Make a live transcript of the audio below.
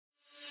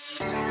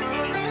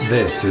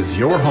This is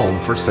your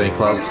home for St.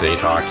 Cloud State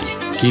hockey,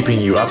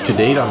 keeping you up to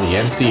date on the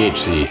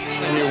NCHC.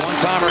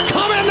 One-timer,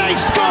 come in, they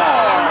score!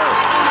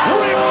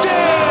 Ripped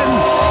in!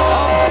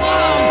 A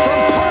bomb from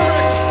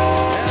Parks!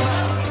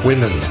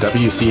 Women's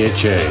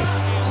WCHA.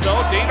 So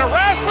Dana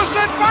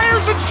Rasmussen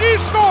fires and she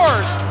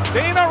scores!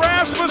 Dana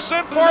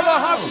Rasmussen for the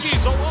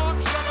Huskies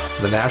alongside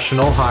The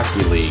National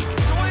Hockey League.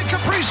 Dwayne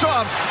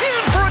Kaprizov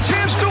in for a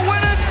chance to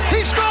win it!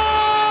 He scores!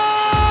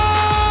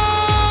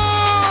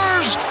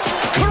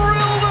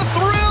 Kirill, the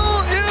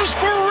thrill is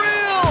for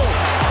real!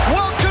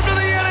 Welcome to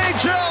the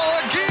NHL,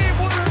 a game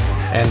winner!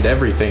 And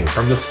everything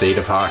from the state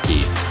of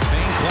hockey.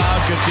 St.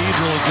 Cloud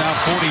Cathedral is now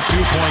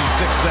 42.6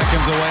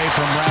 seconds away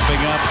from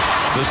wrapping up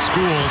the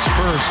school's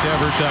first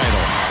ever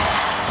title.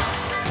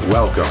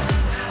 Welcome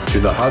to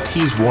the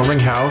Huskies Warming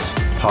House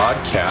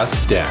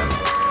Podcast Den.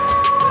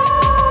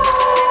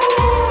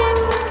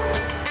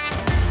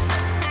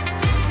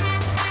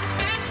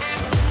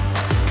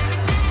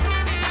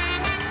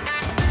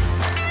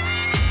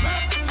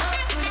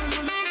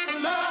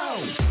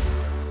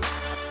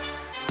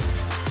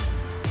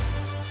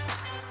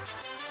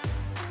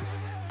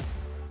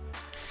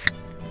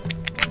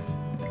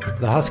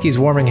 The Huskies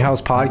Warming House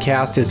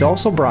podcast is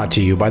also brought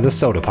to you by the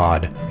Soda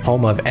Pod,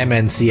 home of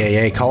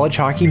NCAA college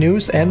hockey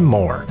news and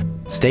more.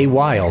 Stay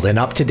wild and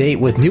up to date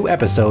with new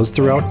episodes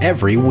throughout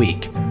every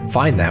week.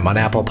 Find them on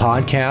Apple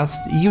Podcasts,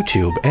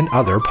 YouTube, and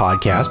other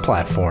podcast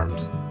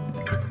platforms.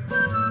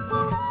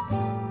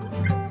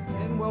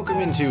 And welcome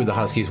into the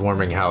Huskies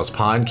Warming House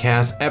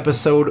podcast,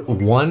 episode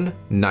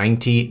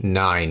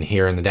 199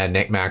 here in the den.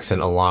 Nick Maxon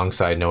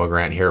alongside Noah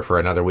Grant here for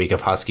another week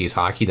of Huskies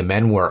hockey. The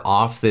men were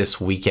off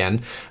this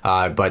weekend,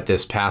 but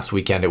this past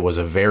weekend it was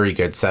a very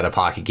good set of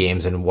hockey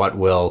games in what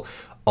will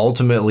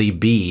ultimately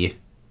be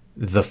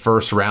the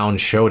first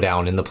round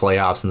showdown in the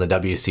playoffs in the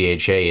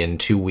WCHA in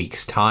 2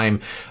 weeks' time.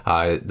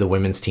 The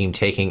women's team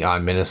taking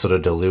on Minnesota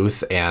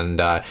Duluth, and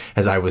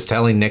as I was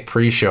telling Nick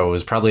pre-show, it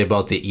was probably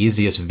about the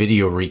easiest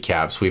video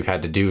recaps we've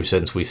had to do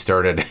since we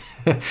started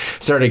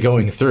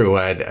going through.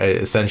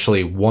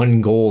 Essentially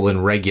one goal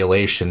in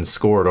regulation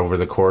scored over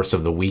the course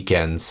of the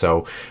weekend,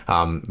 so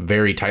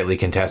very tightly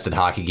contested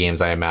hockey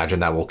games. I imagine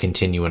that will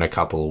continue in a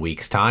couple of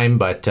weeks' time,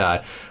 but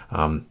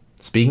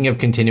speaking of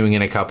continuing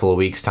in a couple of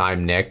weeks'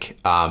 time, Nick,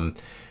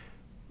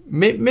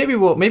 maybe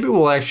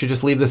we'll actually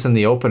just leave this in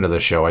the open of the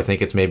show. I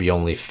think it's maybe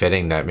only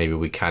fitting that maybe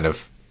we kind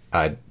of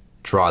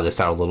draw this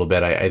out a little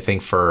bit. I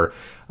think for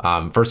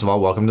first of all,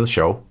 welcome to the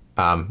show.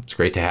 It's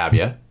great to have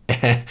you.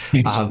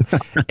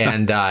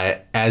 And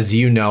as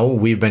you know,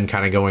 we've been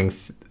kind of going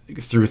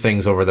through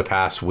things over the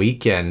past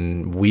week,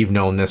 and we've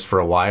known this for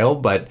a while.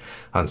 But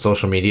on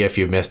social media, if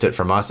you missed it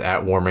from us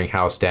at Warming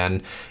House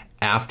Den,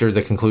 after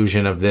the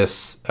conclusion of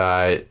this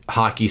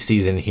hockey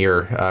season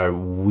here,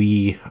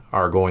 we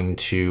are going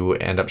to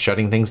end up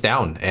shutting things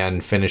down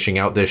and finishing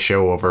out this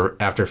show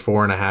after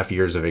 4.5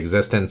 years of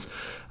existence.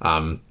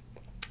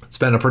 It's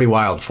been a pretty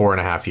wild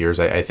 4.5 years,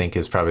 I think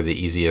is probably the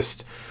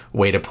easiest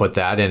way to put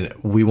that. And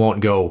we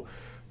won't go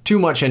too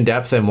much in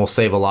depth, and we'll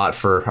save a lot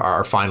for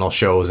our final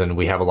shows. And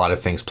we have a lot of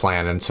things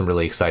planned and some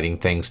really exciting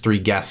things. 3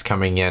 guests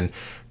coming in.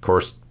 Of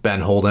course,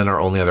 Ben Holden, our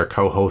only other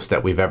co-host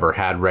that we've ever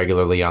had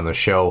regularly on the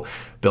show,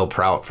 Bill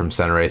Prout from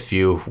Center Ice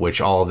View, which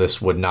all of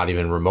this would not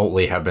even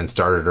remotely have been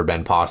started or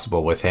been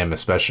possible with him,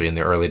 especially in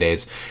the early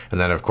days.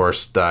 And then, of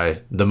course, the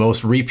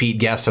most repeat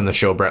guest on the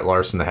show, Brett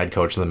Larson, the head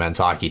coach of the men's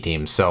hockey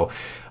team. So,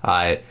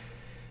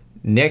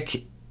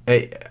 Nick,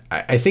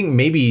 I think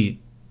maybe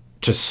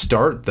to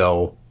start,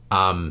 though,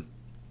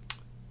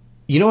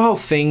 you know how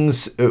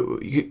things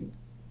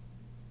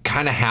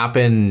kind of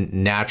happen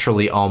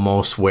naturally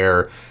almost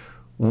where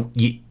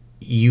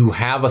you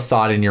have a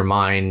thought in your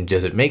mind.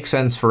 Does it make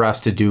sense for us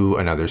to do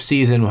another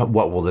season?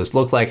 What will this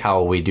look like? How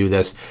will we do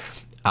this?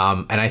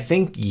 And I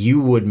think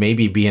you would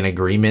maybe be in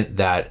agreement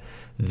that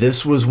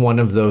this was one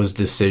of those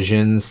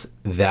decisions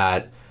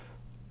that,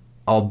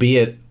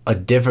 albeit a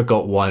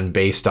difficult one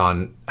based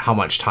on how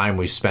much time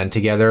we spent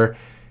together,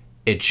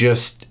 it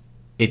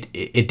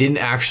didn't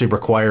actually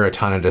require a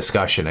ton of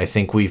discussion. I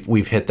think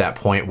we've hit that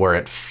point where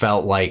it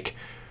felt like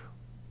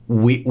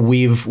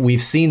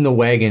we've seen the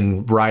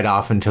wagon ride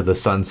off into the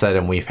sunset,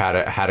 and we've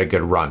had a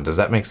good run. Does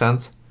that make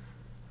sense?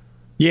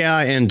 Yeah,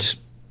 and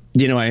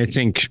I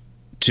think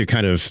to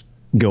kind of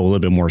go a little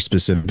bit more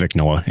specific,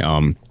 Noah,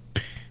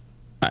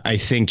 I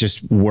think just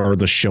where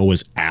the show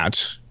is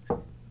at,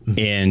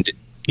 and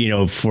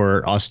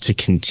for us to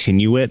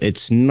continue it,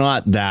 it's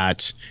not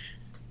that,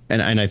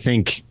 and I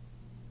think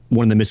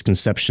one of the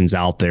misconceptions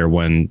out there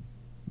when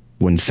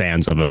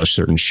fans of a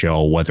certain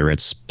show, whether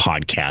it's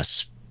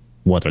podcasts,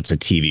 whether it's a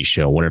TV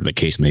show, whatever the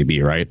case may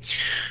be, right,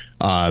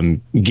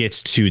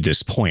 gets to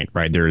this point,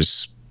 right?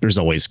 There's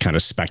always kind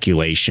of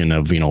speculation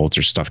of,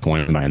 there's stuff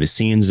going on behind the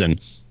scenes,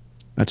 and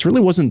that's really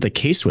wasn't the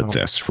case with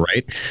this,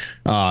 right?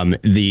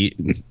 The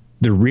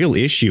real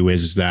issue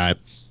is that,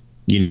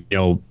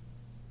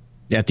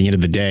 at the end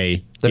of the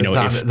day,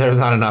 there's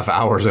not enough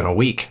hours in a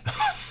week.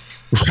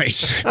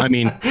 Right. I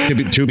mean,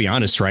 to be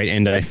honest, right?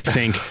 And I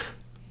think,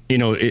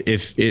 and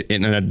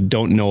I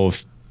don't know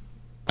if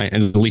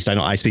and at least I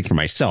know I speak for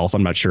myself.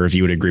 I'm not sure if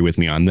you would agree with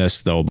me on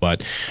this though,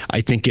 but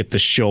I think if the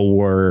show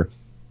were,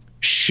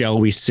 shall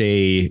we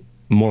say,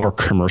 more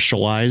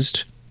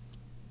commercialized,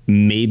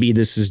 maybe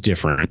this is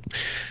different.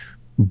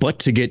 But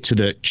to get to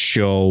the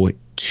show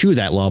to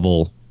that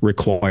level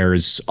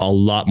requires a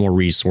lot more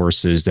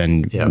resources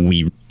than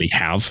we really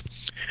have.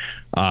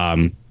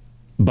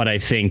 But I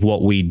think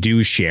what we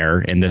do share,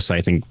 and this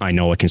I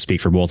know I can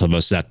speak for both of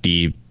us, that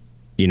the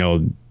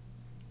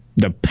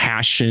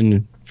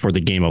passion for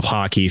the game of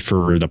hockey,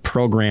 for the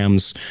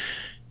programs,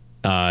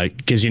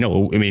 because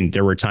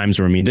there were times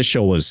where this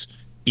show was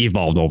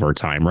evolved over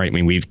time, right?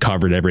 We've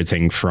covered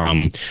everything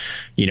from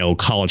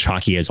college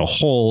hockey as a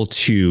whole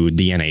to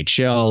the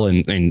NHL,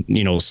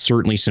 and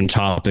certainly some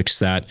topics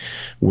that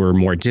were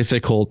more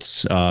difficult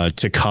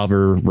to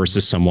cover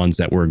versus some ones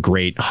that were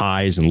great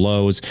highs and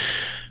lows.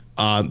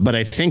 But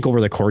I think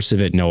over the course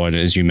of it, Noah,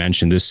 as you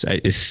mentioned,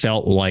 it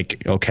felt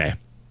like, okay,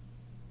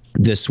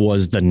 this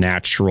was the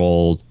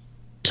natural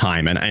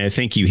time. And I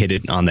think you hit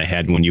it on the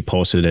head when you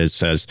posted it. It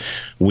says,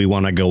 we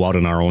want to go out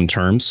on our own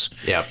terms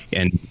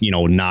and,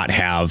 not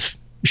have,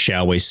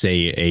 shall we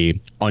say,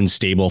 a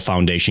unstable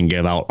foundation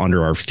give out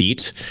under our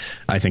feet.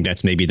 I think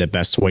that's maybe the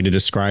best way to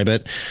describe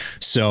it.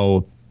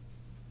 So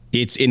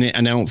it's in it.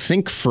 And I don't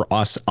think for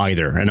us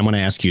either. And I'm going to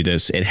ask you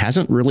this, it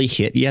hasn't really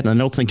hit yet. And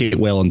I don't think it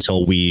will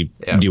until we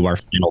do our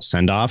final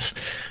send off.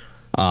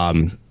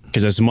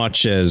 Because as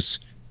much as,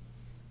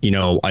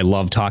 I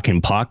love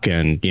talking puck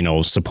and,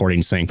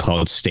 supporting St.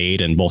 Cloud State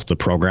and both the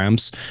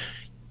programs,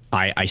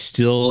 it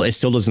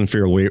still doesn't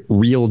feel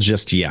real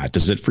just yet.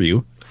 Does it for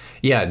you?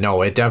 Yeah,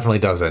 no, it definitely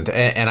doesn't.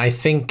 And I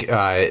think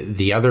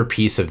the other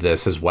piece of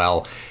this as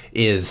well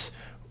is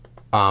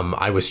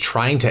I was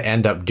trying to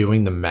end up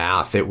doing the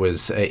math. It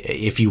was,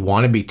 if you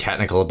want to be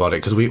technical about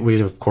it, because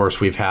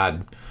we've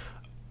had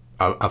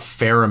a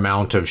fair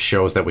amount of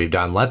shows that we've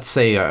done. Let's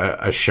say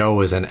a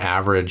show is an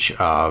average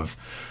of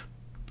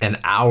an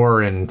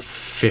hour and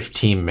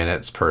 15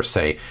 minutes per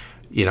se.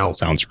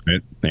 Sounds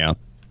right. Yeah.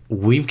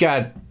 We've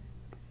got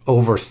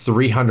over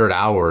 300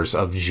 hours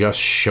of just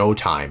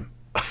showtime.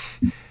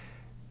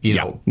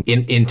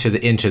 Into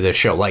the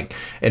show. Like,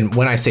 and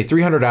when I say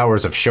 300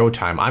 hours of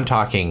showtime, I'm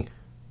talking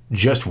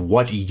just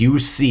what you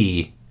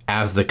see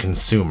as the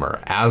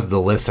consumer, as the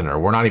listener.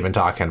 We're not even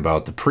talking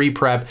about the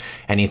pre-prep,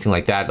 anything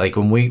like that. Like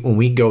when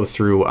we go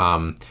through,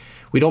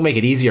 we don't make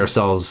it easy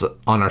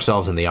on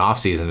ourselves in the off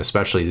season,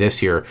 especially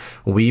this year.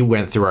 We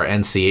went through our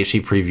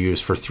NCHC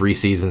previews for 3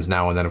 seasons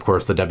now, and then of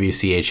course the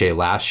WCHA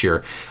last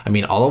year.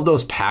 All of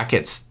those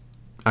packets,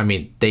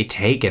 they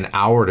take an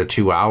hour to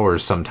 2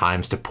 hours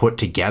sometimes to put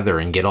together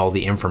and get all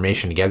the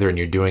information together, and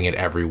you're doing it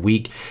every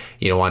week.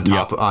 On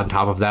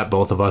top of that,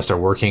 both of us are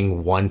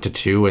working 1 to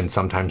 2 and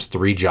sometimes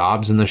 3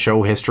 jobs in the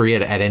show history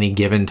at any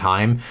given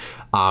time.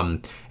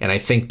 And I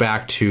think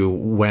back to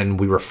when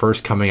we were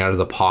first coming out of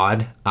the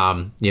pod,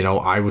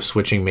 I was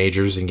switching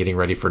majors and getting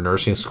ready for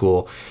nursing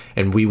school,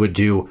 and we would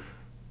do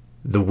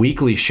the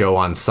weekly show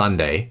on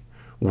Sunday.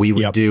 We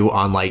would do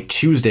on like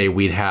Tuesday,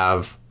 we'd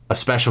have a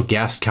special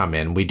guest come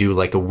in. We do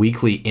like a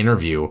weekly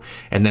interview,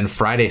 and then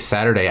Friday,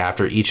 Saturday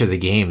after each of the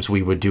games,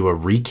 we would do a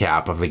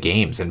recap of the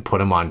games and put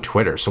them on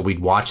Twitter. So we'd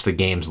watch the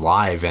games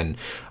live and,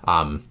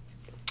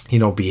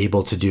 be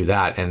able to do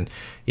that. And,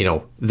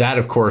 that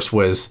of course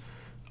was,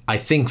 I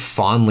think,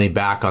 fondly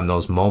back on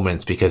those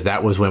moments, because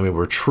that was when we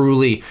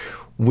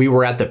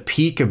were at the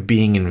peak of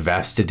being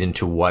invested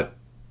into what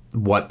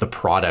the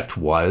product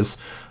was.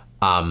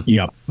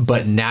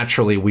 But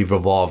naturally we've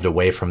evolved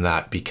away from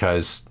that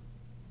because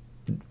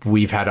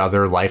we've had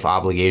other life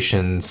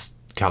obligations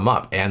come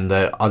up. And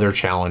the other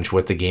challenge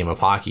with the game of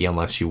hockey,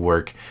 unless you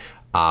work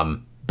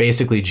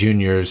basically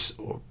juniors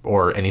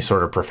or any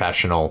sort of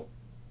professional,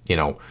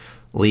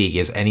 league,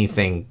 is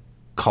anything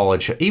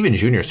college, even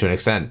juniors to an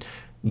extent,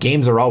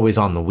 games are always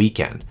on the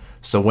weekend.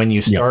 So when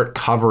you start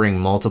covering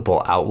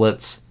multiple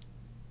outlets,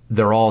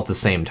 they're all at the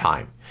same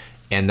time.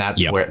 And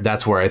that's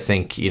where I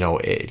think,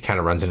 it kind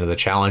of runs into the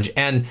challenge.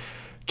 And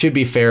to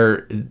be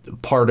fair,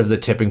 part of the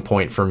tipping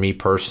point for me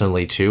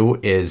personally too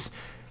is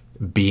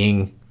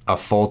being a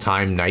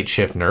full-time night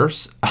shift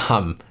nurse.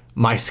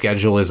 My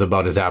schedule is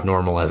about as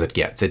abnormal as it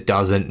gets. It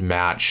doesn't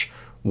match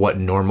what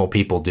normal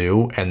people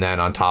do. And then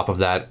on top of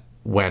that,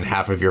 when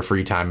half of your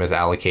free time is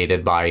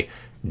allocated by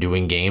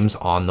doing games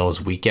on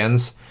those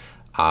weekends,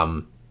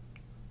 I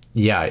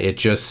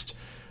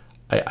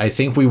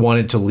think we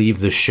wanted to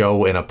leave the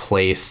show in a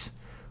place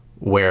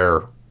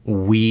where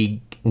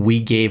we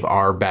gave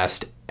our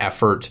best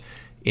effort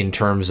in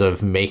terms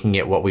of making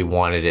it what we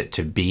wanted it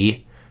to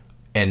be,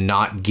 and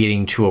not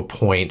getting to a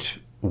point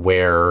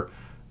where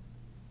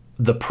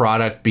the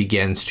product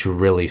begins to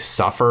really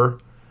suffer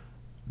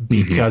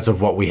because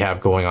of what we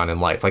have going on in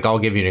life. Like, I'll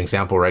give you an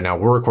example right now.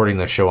 We're recording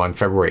the show on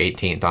February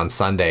 18th on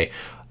Sunday.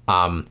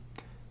 I'm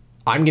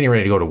getting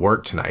ready to go to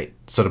work tonight.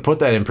 So to put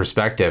that in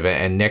perspective,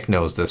 and Nick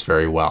knows this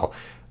very well,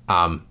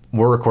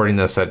 we're recording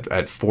this at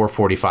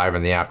 4:45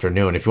 in the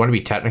afternoon. If you want to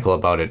be technical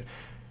about it,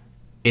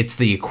 it's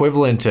the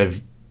equivalent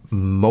of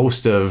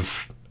most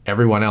of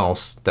everyone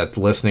else that's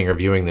listening or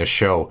viewing this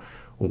show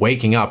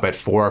waking up at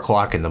 4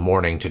 o'clock in the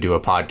morning to do a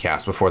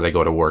podcast before they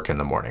go to work in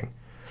the morning.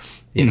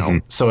 You know,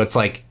 so it's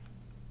like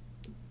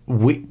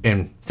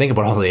and think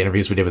about all the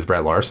interviews we did with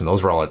Brett Larson.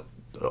 Those were all at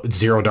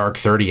 0 dark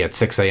 30 at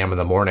 6 a.m. in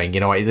the morning. You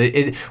know,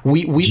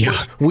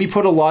 we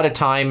put a lot of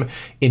time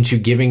into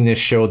giving this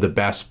show the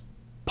best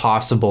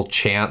possible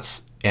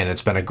chance, and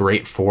it's been a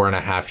great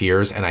 4.5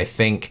 years. And I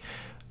think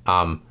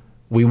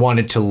we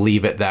wanted to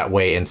leave it that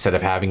way instead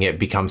of having it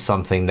become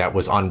something that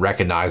was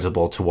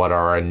unrecognizable to what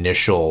our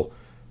initial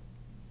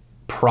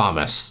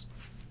promise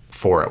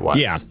for it was.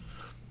 Yeah.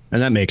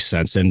 And that makes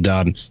sense. And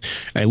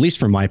at least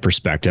from my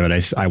perspective,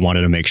 and I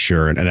wanted to make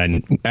sure, and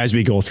then as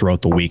we go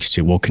throughout the weeks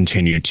too, we'll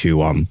continue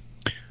to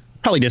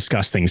probably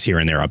discuss things here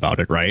and there about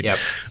it, right? Yep.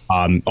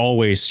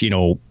 Always, you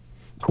know,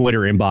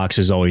 Twitter inbox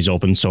is always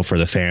open. So for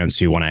the fans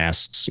who want to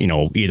ask, you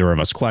know, either of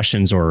us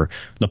questions or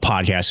the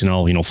podcast,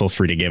 you know, feel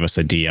free to give us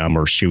a DM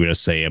or shoot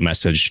us a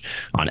message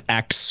on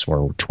X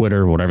or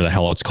Twitter, whatever the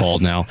hell it's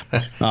called now.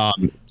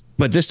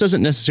 But this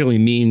doesn't necessarily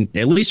mean,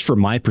 at least from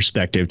my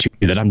perspective,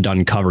 that I'm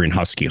done covering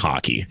Husky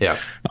hockey. Yeah.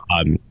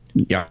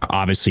 Yeah,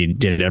 obviously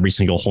did every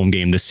single home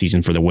game this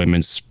season for the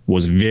women's.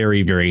 Was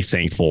very, very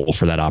thankful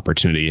for that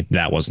opportunity.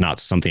 That was not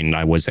something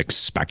I was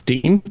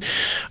expecting.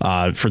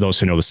 For those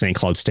who know the St.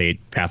 Cloud State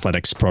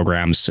athletics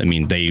programs, I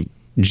mean, they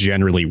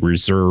generally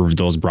reserve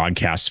those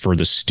broadcasts for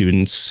the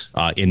students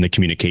in the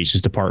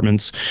communications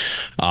departments.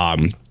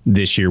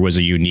 This year was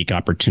a unique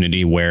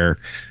opportunity where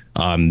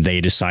they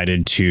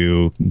decided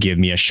to give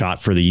me a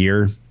shot for the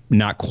year.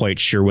 Not quite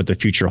sure what the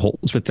future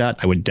holds with that.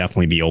 I would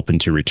definitely be open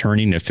to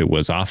returning if it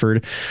was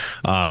offered.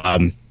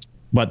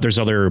 But there's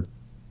other,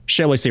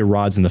 shall I say,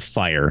 rods in the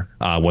fire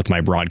with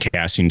my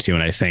broadcasting too.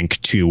 And I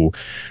think to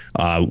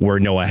where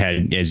Noah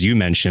had, as you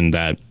mentioned,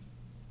 that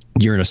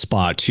you're in a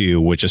spot too,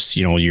 which is,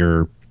 you know,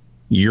 you're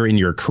in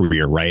your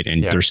career, right?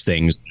 And there's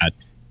things that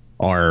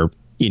are,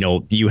 you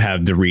know, you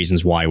have the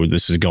reasons why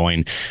this is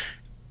going.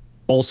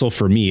 Also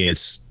for me,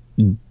 it's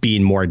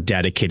being more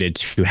dedicated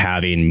to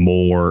having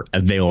more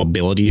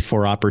availability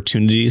for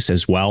opportunities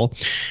as well.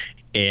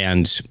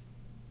 And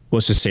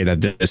let's just say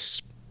that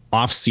this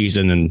off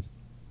season, and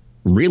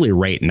really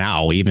right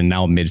now, even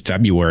now,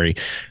 mid-February,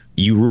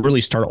 you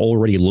really start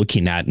already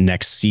looking at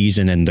next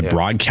season and the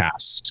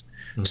broadcast.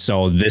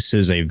 So this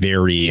is a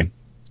very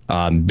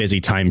busy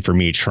time for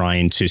me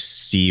trying to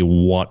see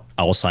what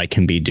else I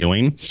can be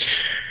doing.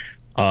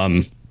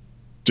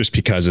 Just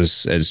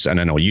because as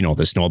and I know you know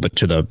this, Noel, but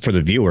for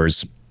the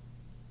viewers,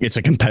 it's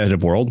a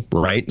competitive world,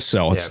 right?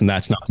 So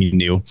that's nothing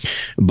new,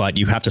 but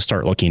you have to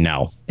start looking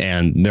now.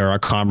 And there are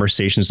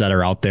conversations that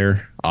are out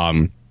there.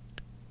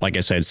 Like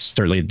I said,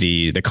 certainly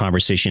the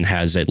conversation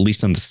has, at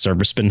least on the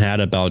surface, been had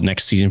about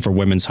next season for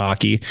women's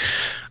hockey.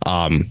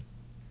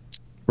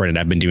 Right, and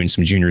I've been doing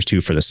some juniors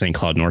too for the St.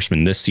 Cloud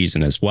Norsemen this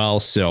season as well.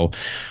 So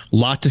a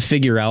lot to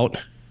figure out.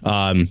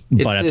 But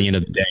at the end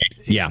of the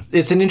day,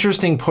 it's an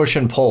interesting push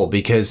and pull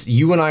because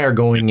you and I are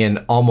going in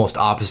almost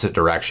opposite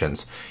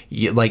directions.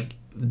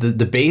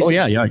 The base. Oh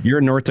yeah. You're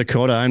in North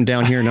Dakota. I'm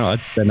down here. No,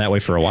 it's been that way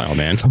for a while,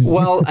 man.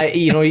 Well,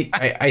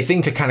 I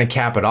think to kind of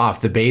cap it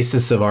off, the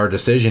basis of our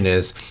decision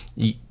is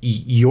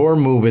your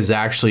move is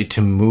actually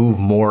to move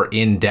more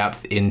in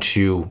depth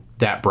into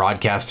that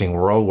broadcasting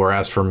world.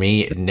 Whereas for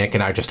me, Nick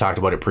and I just talked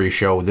about it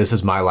pre-show. This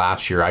is my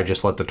last year. I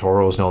just let the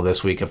Toros know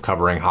this week of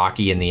covering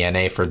hockey in the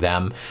NA for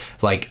them.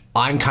 Like,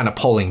 I'm kind of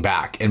pulling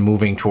back and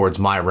moving towards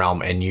my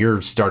realm, and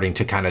you're starting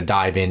to kind of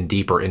dive in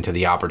deeper into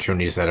the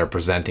opportunities that are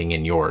presenting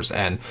in yours.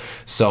 And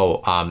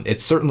so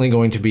it's certainly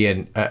going to be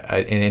an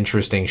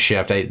interesting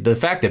shift. The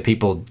fact that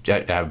people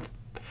have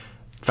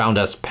found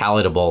us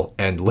palatable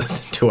and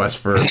listened to us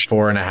for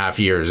 4.5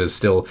 years is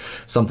still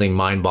something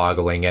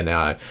mind-boggling. And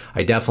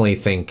I definitely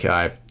think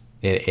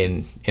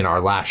in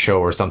our last show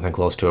or something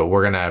close to it,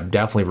 we're gonna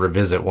definitely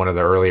revisit one of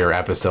the earlier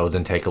episodes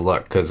and take a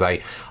look, because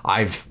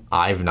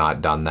I've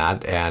not done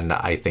that, and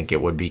I think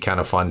it would be kind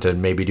of fun to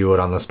maybe do it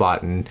on the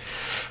spot and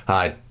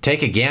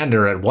take a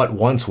gander at what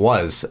once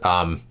was.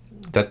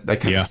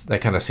 That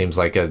kind of seems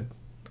like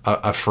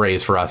a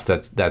phrase for us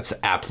that's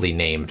aptly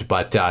named.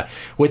 But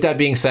with that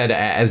being said,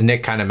 as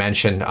Nick kind of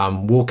mentioned,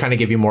 we'll kind of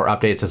give you more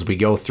updates as we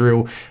go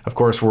through. Of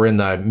course, we're in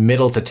the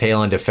middle to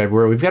tail end of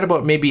February. We've got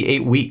about maybe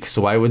 8 weeks.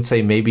 So I would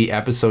say maybe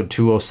episode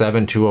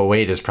 207,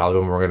 208 is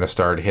probably when we're going to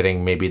start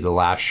hitting maybe the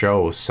last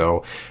show.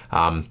 So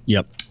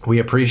we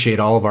appreciate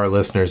all of our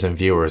listeners and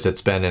viewers.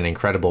 It's been an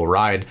incredible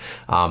ride.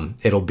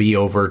 It'll be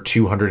over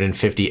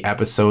 250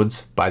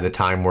 episodes by the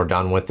time we're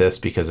done with this,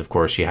 because of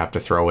course you have to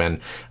throw in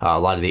a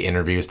lot of the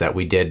interviews that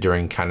we did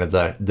during kind of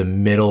the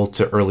middle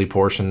to early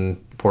portion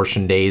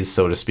days,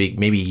 so to speak.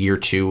 Maybe year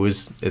 2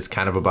 is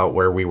kind of about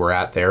where we were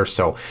at there.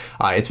 So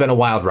it's been a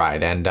wild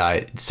ride, and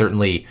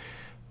certainly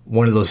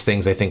one of those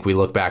things I think we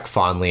look back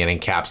fondly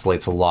and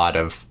encapsulates a lot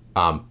of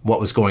what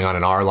was going on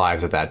in our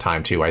lives at that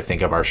time too. I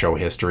think of our show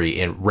history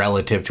in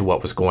relative to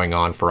what was going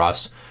on for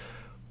us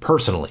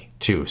personally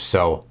too.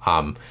 So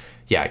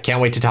yeah,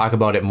 can't wait to talk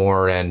about it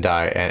more, and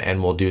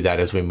we'll do that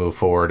as we move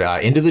forward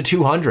into the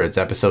 200s,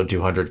 episode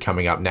 200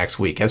 coming up next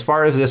week. As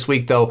far as this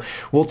week, though,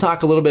 we'll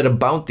talk a little bit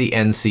about the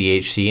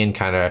NCHC and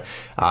kind of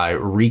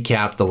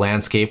recap the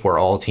landscape where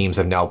all teams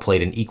have now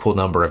played an equal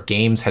number of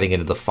games heading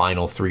into the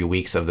final 3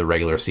 weeks of the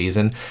regular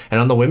season.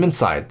 And on the women's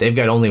side, they've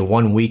got only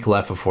 1 week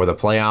left before the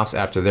playoffs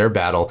after their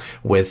battle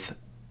with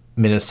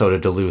Minnesota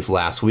Duluth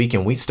last week.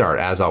 And we start,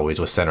 as always,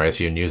 with Center Ice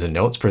View News and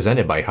Notes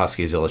presented by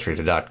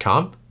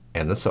HuskiesIllustrated.com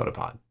and the Soda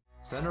Pod.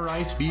 Center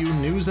Ice View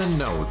News and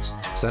Notes.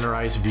 Center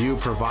Ice View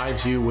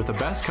provides you with the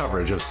best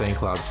coverage of St.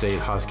 Cloud State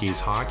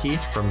Huskies hockey,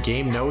 from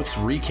game notes,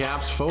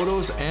 recaps,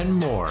 photos, and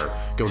more.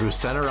 Go to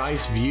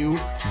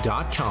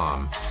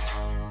centericeview.com.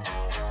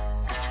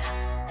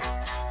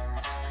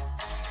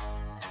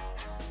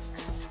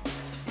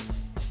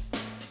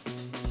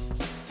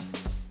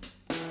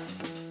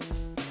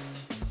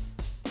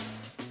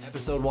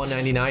 Episode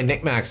 199,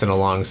 Nick Maxon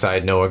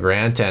alongside Noah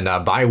Grant, and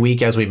bye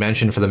week, as we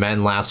mentioned, for the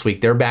men last week.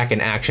 They're back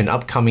in action,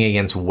 upcoming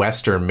against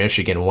Western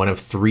Michigan, one of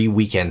 3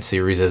 weekend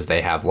series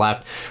they have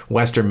left.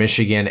 Western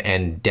Michigan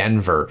and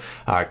Denver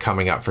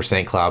coming up for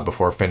St. Cloud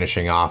before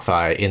finishing off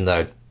in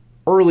the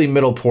early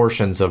middle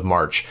portions of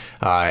March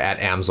at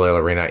Amsoil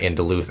Arena in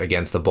Duluth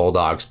against the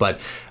Bulldogs. But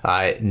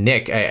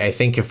Nick, I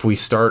think if we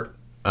start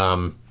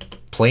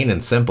plain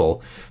and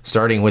simple,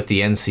 starting with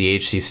the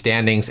NCHC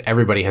standings,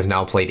 everybody has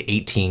now played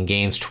 18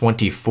 games.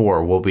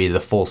 24 will be the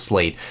full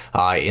slate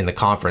in the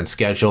conference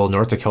schedule.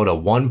 North Dakota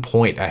 1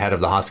 point ahead of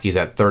the Huskies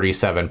at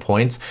 37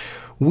 points.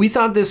 We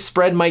thought this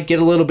spread might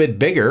get a little bit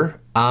bigger.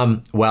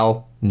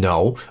 Well,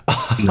 no.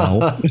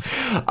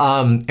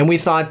 And we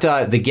thought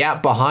the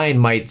gap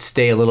behind might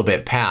stay a little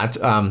bit pat.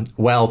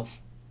 Well,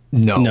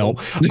 no.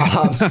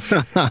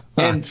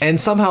 And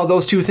somehow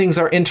those two things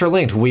are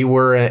interlinked. We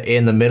were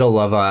in the middle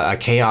of a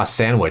chaos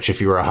sandwich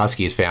if you were a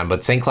Huskies fan,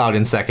 but St. Cloud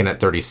in second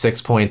at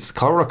 36 points,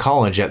 Colorado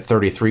College at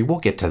 33, we'll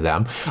get to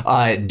them,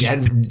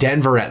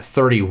 Denver at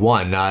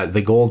 31,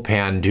 the Gold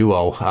Pan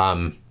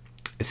duo.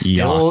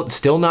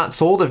 Still not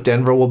sold if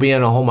Denver will be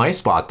in a home ice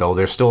spot, though.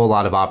 There's still a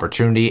lot of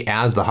opportunity,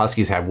 as the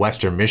Huskies have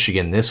Western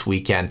Michigan this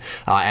weekend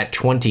at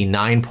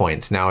 29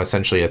 points, now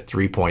essentially a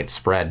 3-point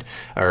spread,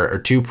 or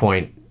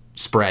 2-point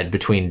spread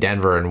between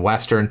Denver and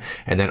Western,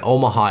 and then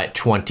Omaha at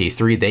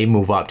 23. They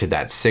move up to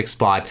that 6th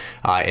spot,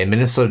 and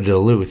Minnesota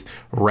Duluth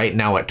right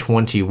now at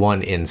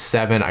 21 in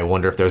 7. I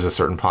wonder if there's a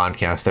certain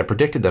podcast that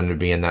predicted them to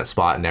be in that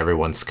spot and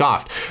everyone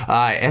scoffed.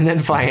 And then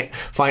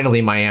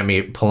finally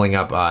Miami pulling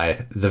up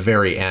the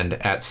very end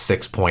at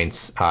 6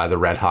 points. The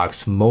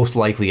Redhawks most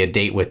likely a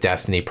date with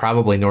destiny,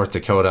 probably North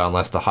Dakota,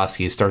 unless the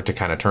Huskies start to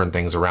kind of turn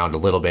things around a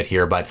little bit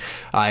here. But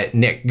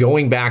Nick,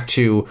 going back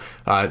to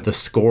the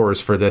scores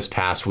for this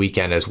past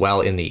weekend as well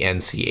in the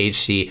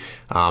NCHC,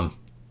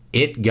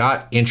 it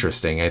got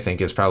interesting, I think,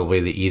 is probably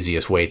the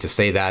easiest way to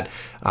say that.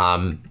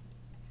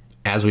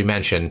 As we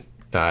mentioned,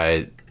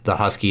 the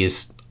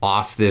Huskies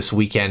off this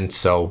weekend,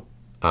 so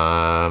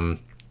here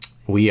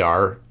we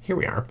are.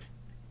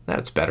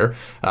 That's better.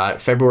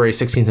 February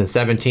 16th and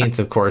 17th,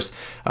 of course,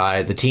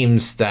 the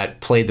teams that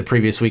played the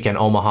previous weekend,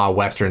 Omaha,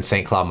 Western,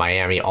 St. Cloud,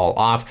 Miami, all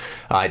off.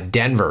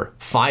 Denver,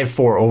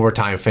 5-4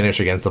 overtime finish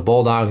against the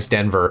Bulldogs.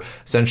 Denver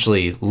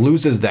essentially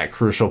loses that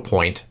crucial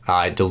point.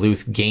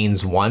 Duluth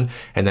gains 1,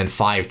 and then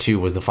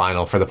 5-2 was the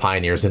final for the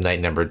Pioneers in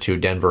night number 2.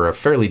 Denver, a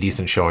fairly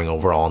decent showing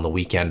overall on the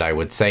weekend, I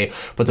would say.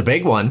 But the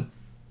big one,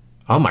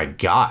 oh my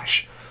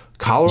gosh,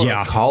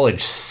 Colorado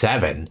College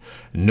 7,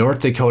 North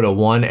Dakota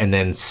 1, and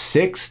then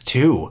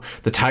 6-2.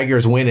 The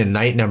Tigers win in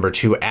night number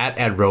 2 at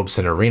Ed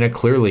Robson Arena.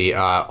 Clearly,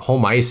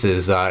 home ice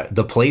is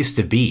the place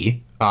to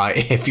be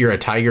if you're a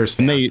Tigers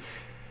fan.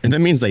 And that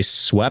means they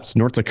swept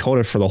North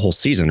Dakota for the whole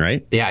season,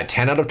 right? Yeah,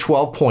 10 out of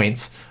 12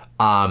 points.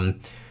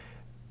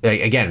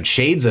 Again,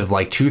 shades of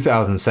like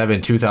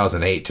 2007,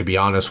 2008, to be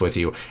honest with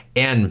you.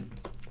 And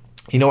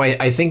you know,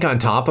 I think on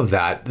top of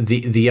that,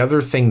 the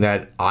other thing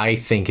that I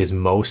think is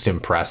most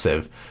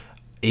impressive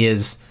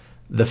is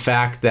the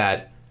fact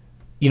that,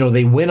 you know,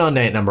 they win on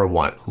night number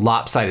 1.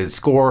 Lopsided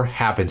score,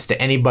 happens to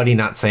anybody.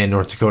 Not saying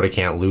North Dakota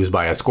can't lose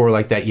by a score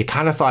like that. You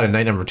kind of thought in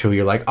night number 2,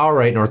 you're like, all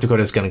right, North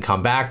Dakota's going to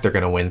come back. They're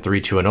going to win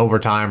 3-2 in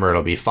overtime, or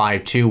it'll be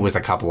 5-2 with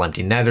a couple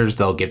empty netters.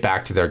 They'll get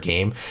back to their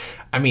game.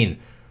 I mean,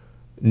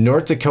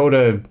 North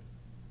Dakota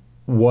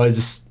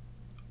was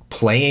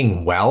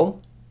playing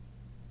well,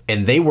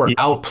 and they were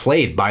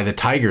outplayed by the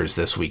Tigers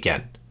this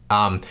weekend.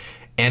 And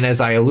as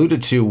I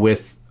alluded to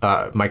with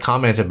my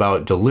comment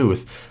about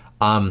Duluth,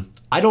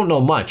 I don't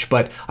know much,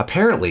 but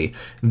apparently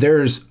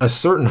there's a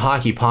certain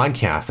hockey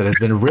podcast that has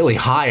been really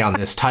high on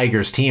this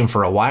Tigers team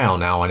for a while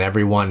now, and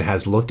everyone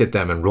has looked at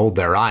them and rolled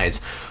their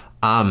eyes.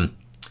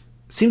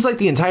 Seems like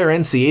the entire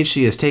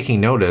NCHC is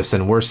taking notice,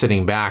 and we're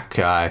sitting back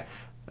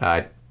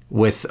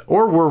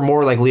or we're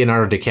more like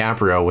Leonardo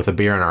DiCaprio with a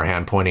beer in our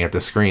hand pointing at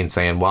the screen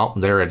saying, well,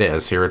 there it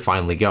is. Here it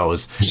finally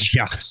goes.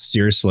 Yeah,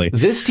 seriously.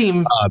 This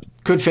team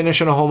could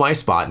finish in a home ice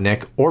spot,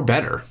 Nick, or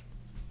better.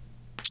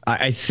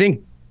 I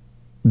think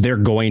they're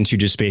going to,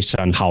 just based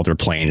on how they're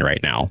playing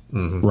right now.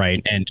 Mm-hmm.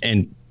 Right.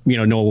 And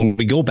no, when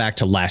we go back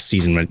to last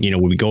season,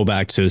 when we go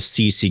back to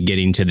CC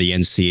getting to the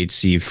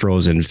NCHC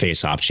Frozen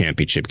Face-Off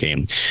Championship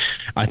game,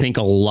 I think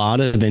a lot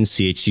of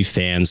NCHC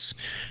fans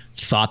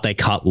thought they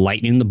caught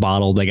lightning in the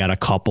bottle. They got a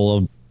couple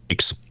of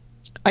breaks.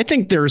 I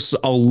think there's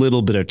a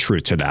little bit of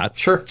truth to that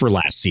for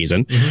last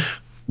season.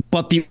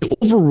 But the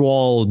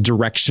overall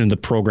direction of the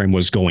program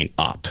was going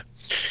up.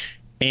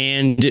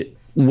 And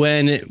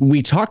when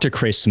we talked to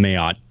Chris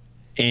Mayotte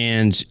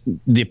and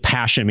the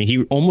passion, I mean,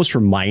 he almost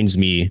reminds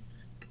me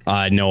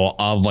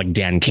of like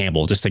Dan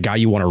Campbell, just a guy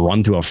you want to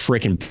run through a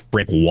freaking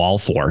brick wall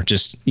for.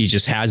 He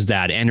just has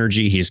that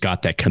energy. He's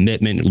got that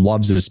commitment,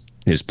 loves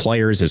his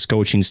players, his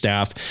coaching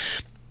staff.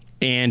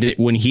 And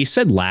when he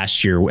said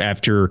last year,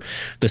 after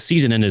the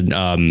season ended,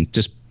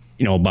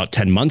 about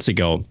 10 months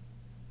ago,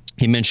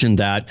 he mentioned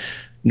that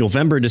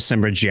November,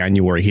 December,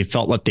 January, he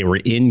felt like they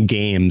were in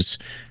games,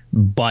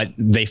 but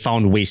they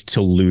found ways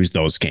to lose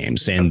those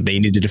games, and they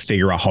needed to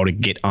figure out how to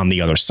get on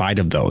the other side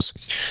of those.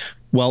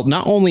 Well,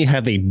 not only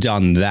have they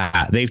done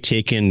that, they've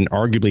taken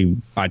arguably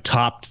a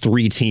top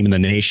 3 team in the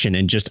nation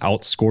and just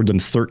outscored them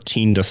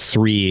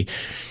 13-3.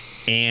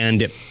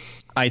 And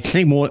I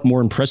think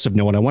more impressive,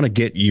 Noah, and I want to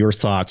get your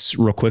thoughts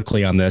real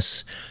quickly on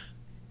this.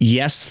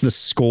 Yes, the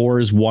score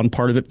is one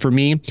part of it for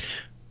me,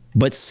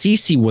 but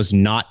CC was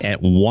not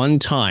at one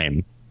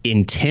time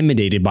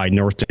intimidated by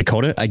North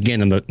Dakota.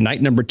 Again, in the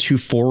night number 2,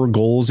 4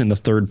 goals in the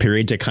third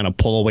period to kind of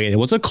pull away. It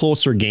was a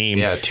closer game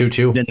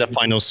 2-2 than the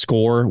final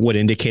score would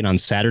indicate on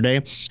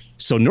Saturday.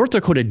 So North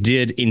Dakota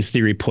did, in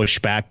theory, push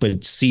back,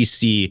 but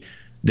CC,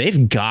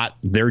 they've got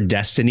their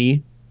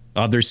destiny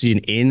of their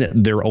season in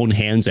their own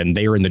hands, and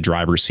they are in the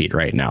driver's seat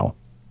right now.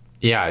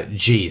 Yeah,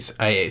 geez.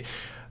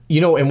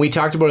 And we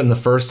talked about it in the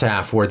first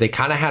half where they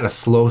kind of had a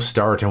slow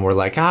start and we're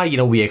like,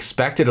 we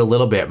expected a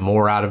little bit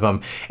more out of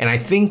them. And I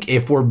think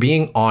if we're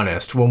being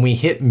honest, when we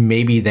hit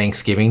maybe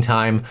Thanksgiving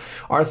time,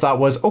 our thought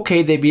was,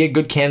 okay, they'd be a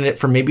good candidate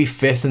for maybe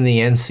 5th in the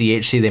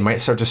NCHC. They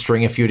might start to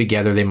string a few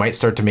together. They might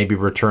start to maybe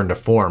return to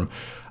form.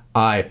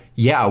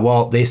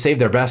 They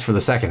saved their best for the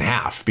second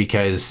half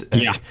because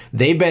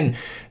they've been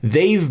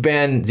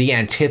the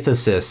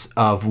antithesis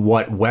of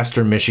what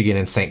Western Michigan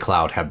and St.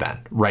 Cloud have been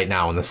right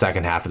now in the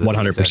second half of the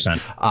 100%.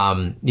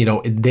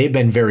 Season. They've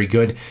been very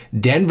good.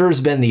 Denver's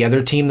been the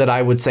other team that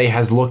I would say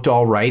has looked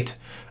all right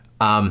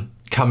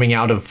coming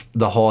out of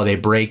the holiday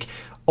break.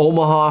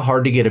 Omaha,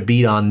 hard to get a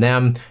beat on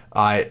them.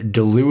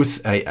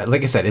 Duluth,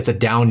 like I said, it's a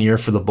down year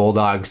for the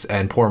Bulldogs,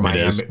 and poor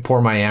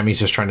Miami's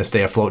just trying to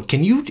stay afloat.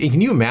 Can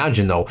you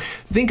imagine, though?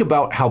 Think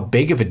about how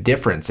big of a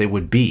difference it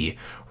would be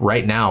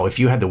right now if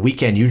you had the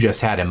weekend you just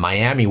had, and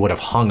Miami would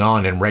have hung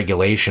on in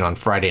regulation on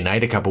Friday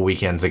night a couple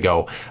weekends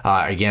ago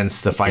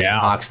against the Fighting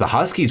Hawks. The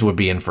Huskies would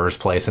be in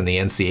first place in the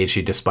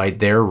NCHC despite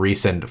their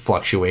recent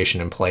fluctuation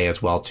in play as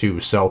well,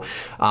 too. So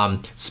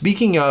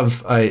speaking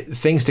of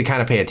things to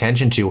kind of pay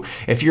attention to,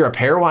 if you're a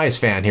pairwise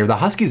fan here, the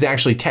Huskies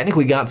actually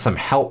technically got some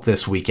help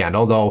this weekend,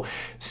 although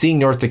seeing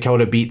North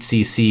Dakota beat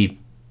CC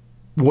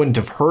wouldn't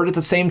have hurt at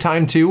the same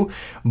time too,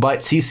 but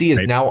CC is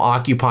now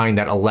occupying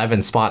that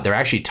 11th spot. They're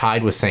actually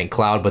tied with St.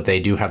 Cloud, but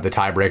they do have the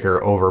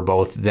tiebreaker over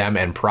both them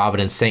and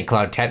Providence. St.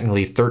 Cloud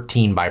technically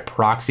 13 by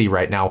proxy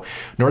right now.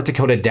 North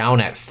Dakota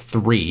down at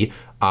 3.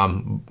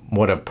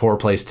 What a poor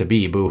place to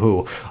be.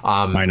 Boo-hoo.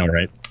 I know,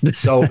 right?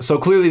 so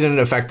clearly didn't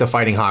affect the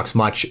Fighting Hawks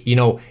much.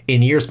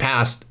 In years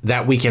past,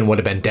 that weekend would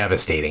have been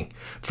devastating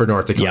for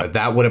North Dakota. Yep.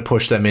 That would have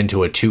pushed them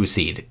into a 2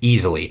 seed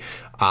easily.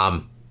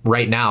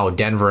 Right now,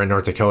 Denver and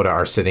North Dakota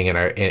are sitting in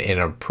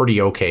a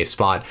pretty okay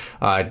spot.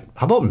 How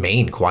about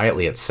Maine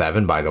quietly at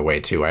 7, by the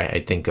way, too?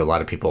 I think a lot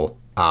of people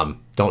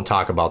don't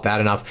talk about that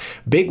enough.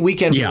 Big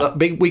weekend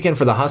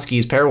for the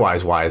Huskies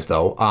pairwise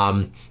though.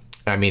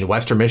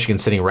 Western Michigan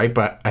sitting right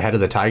ahead of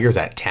the Tigers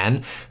at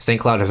 10. St.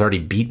 Cloud has already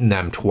beaten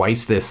them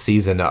twice this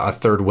season. A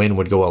third win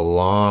would go a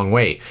long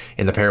way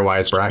in the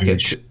pairwise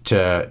bracket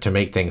to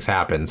make things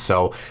happen.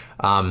 So,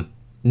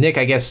 Nick,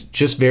 I guess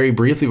just very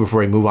briefly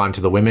before we move on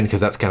to the women,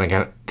 because that's kind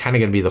of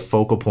going to be the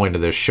focal point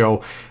of this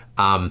show.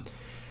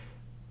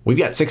 We've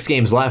got 6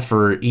 games left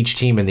for each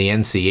team in the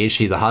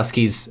NCHC. The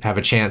Huskies have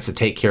a chance to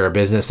take care of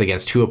business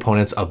against 2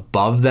 opponents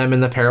above them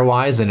in the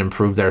pairwise and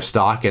improve their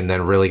stock, and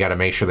then really got to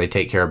make sure they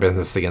take care of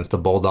business against the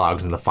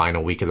Bulldogs in the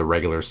final week of the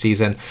regular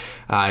season.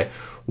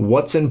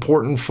 What's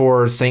important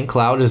for St.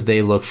 Cloud as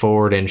they look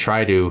forward and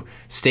try to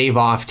stave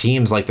off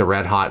teams like the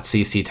red-hot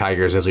CC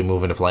Tigers as we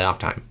move into playoff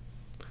time?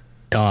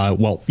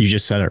 Well, you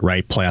just said it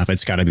right. Playoff.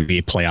 It's got to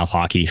be playoff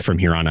hockey from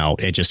here on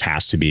out. It just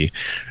has to be.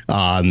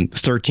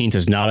 13th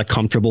is not a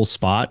comfortable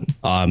spot.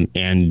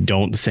 And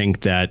don't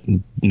think that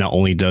not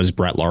only does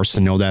Brett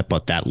Larson know that,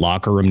 but that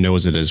locker room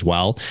knows it as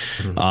well.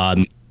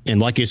 Mm-hmm. And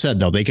like you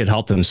said, though, they could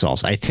help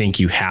themselves. I think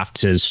you have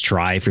to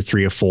strive for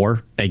 3 or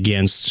 4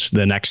 against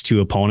the next 2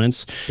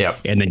 opponents.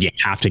 Yep. And then you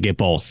have to get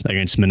both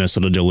against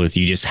Minnesota Duluth.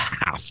 You just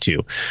have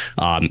to.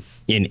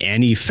 In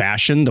any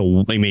fashion,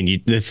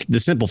 the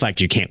simple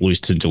fact you can't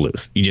lose to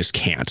Duluth. You just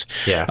can't.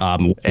 Yeah.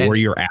 Where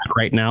you're at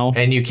right now.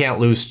 And you can't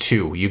lose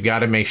 2. You've got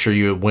to make sure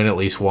you win at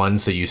least 1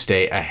 so you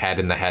stay ahead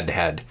in the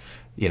head-to-head.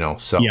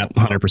 So yeah,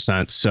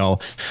 100%. So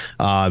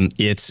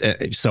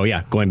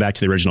going back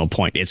to the original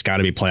point, it's got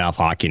to be playoff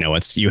hockey.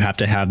 You have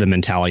to have the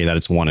mentality that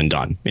it's one and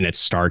done, and it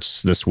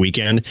starts this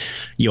weekend.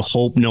 You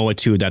hope, Noah,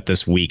 too, that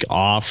this week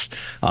off,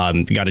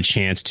 got a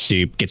chance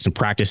to get some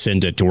practice in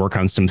to work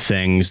on some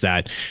things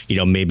that,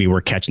 maybe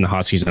we're catching the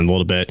Huskies in a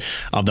little bit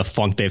of the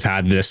funk they've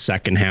had this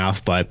second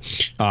half.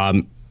 But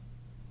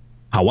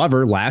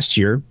however, last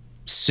year,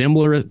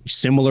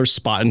 similar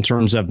spot in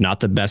terms of not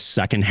the best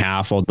second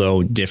half,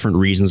 although different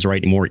reasons,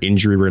 right? More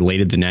injury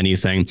related than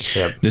anything.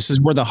 Yep. This is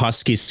where the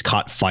Huskies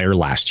caught fire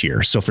last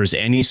year. So if there's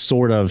any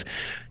sort of,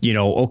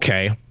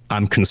 okay,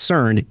 I'm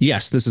concerned.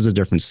 Yes, this is a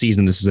different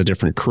season. This is a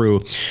different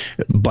crew,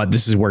 but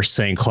this is where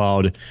St.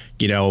 Cloud,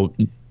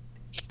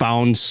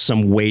 found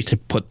some ways to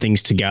put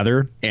things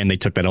together, and they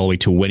took that all the way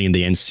to winning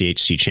the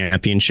NCHC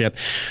championship.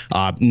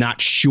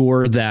 Not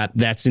sure that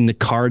that's in the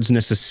cards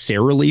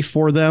necessarily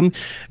for them,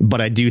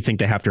 but I do think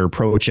they have to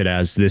approach it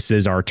as this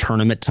is our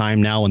tournament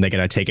time now, and they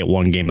got to take it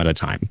one game at a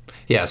time.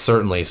 Yeah,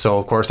 certainly. So,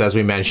 of course, as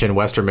we mentioned,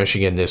 Western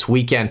Michigan this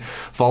weekend.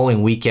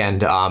 Following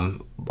weekend,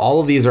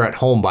 all of these are at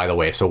home, by the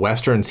way. So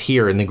Western's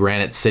here in the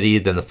Granite City.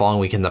 Then the following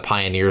weekend, the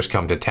Pioneers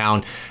come to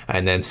town.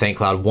 And then St.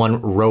 Cloud,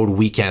 one road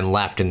weekend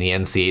left in the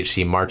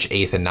NCHC, March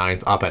 8th and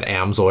 9th up at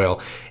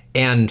Amsoil.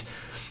 And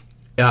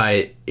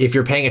if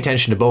you're paying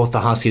attention to both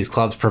the Huskies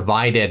clubs,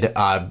 provided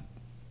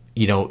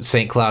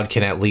St. Cloud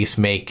can at least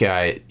make,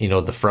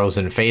 the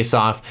frozen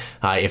face-off.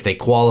 If they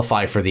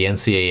qualify for the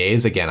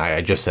NCAAs, again,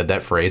 I just said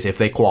that phrase, if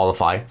they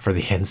qualify for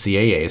the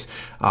NCAAs.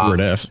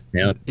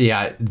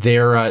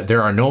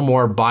 There are no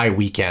more bye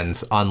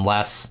weekends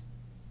unless,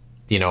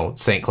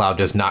 St. Cloud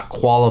does not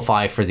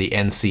qualify for the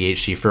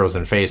NCHC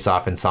frozen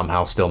face-off and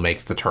somehow still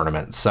makes the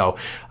tournament. So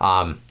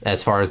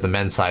as far as the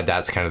men's side,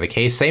 that's kind of the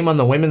case. Same on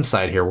the women's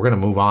side here. We're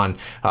going to move on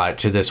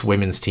to this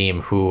women's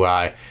team who...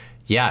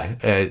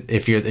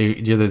 if you're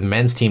the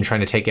men's team trying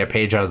to take a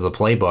page out of the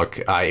playbook,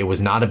 it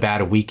was not a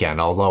bad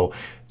weekend, although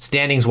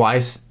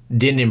standings-wise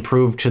didn't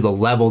improve to the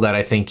level that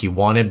I think you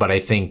wanted, but I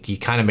think you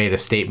kind of made a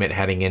statement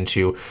heading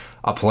into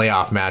a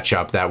playoff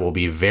matchup that will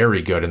be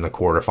very good in the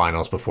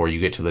quarterfinals before you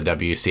get to the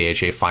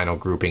WCHA final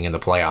grouping in the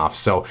playoffs.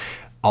 So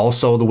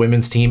also the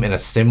women's team in a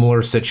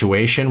similar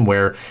situation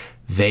where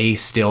they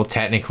still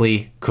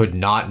technically could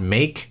not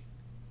make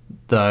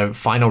the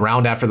final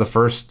round after the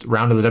first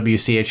round of the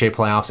WCHA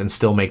playoffs and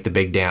still make the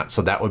big dance.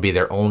 So that would be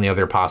their only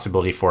other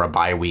possibility for a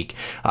bye week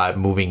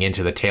moving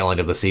into the tail end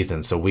of the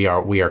season. So we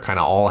are kind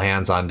of all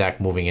hands on deck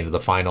moving into the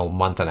final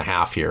month and a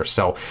half here.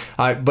 So,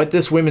 but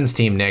this women's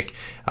team, Nick,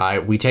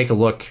 we take a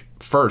look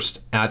first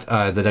at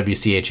the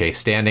WCHA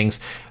standings.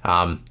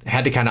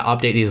 Had to kind of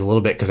update these a little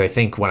bit because I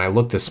think when I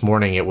looked this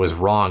morning, it was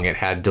wrong. It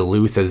had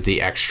Duluth as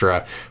the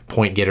extra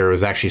point getter. It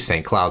was actually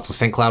St. Cloud. So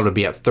St. Cloud would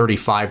be at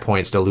 35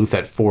 points, Duluth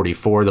at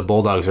 44. The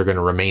Bulldogs are going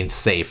to remain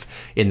safe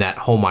in that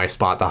home ice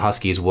spot. The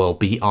Huskies will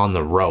be on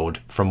the road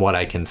from what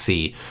I can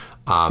see.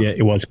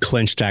 It was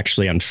clinched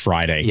actually on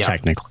Friday,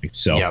 technically.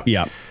 So,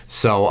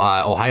 So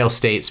Ohio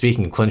State,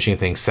 speaking of clinching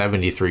things,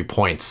 73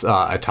 points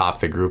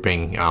atop the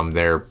grouping.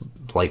 They're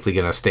likely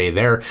going to stay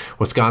there.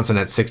 Wisconsin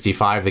at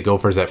 65, the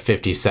Gophers at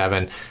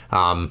 57,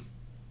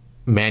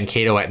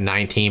 Mankato at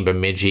 19,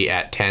 Bemidji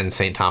at 10,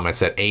 St.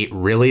 Thomas at 8.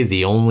 Really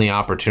the only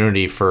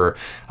opportunity for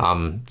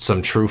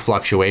some true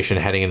fluctuation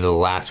heading into the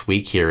last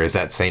week here is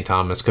that St.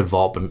 Thomas could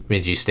vault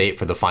Bemidji State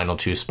for the final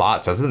two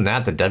spots. Other than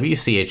that, the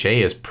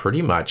WCHA is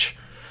pretty much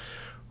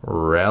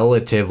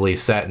relatively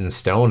set in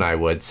stone, I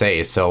would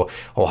say. So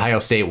Ohio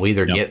State will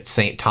either get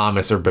St.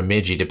 Thomas or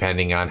Bemidji,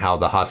 depending on how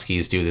the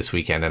Huskies do this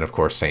weekend. And of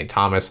course, St.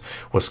 Thomas.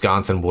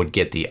 Wisconsin would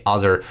get the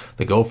other.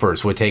 The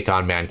Gophers would take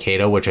on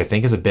Mankato, which I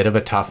think is a bit of a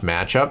tough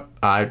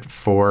matchup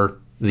for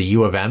the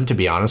U of M, to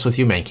be honest with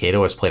you.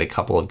 Mankato has played a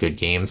couple of good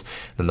games.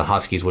 Then the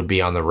Huskies would be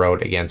on the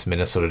road against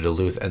Minnesota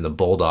Duluth and the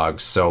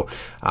Bulldogs. So,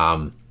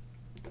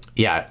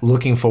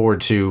 looking forward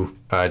to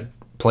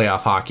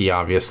playoff hockey,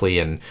 obviously,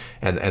 and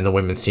the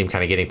women's team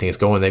kind of getting things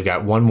going. They've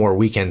got one more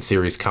weekend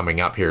series coming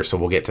up here, so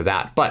we'll get to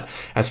that. But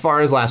as far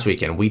as last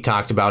weekend, we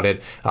talked about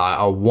it,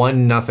 a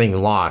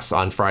 1-0 loss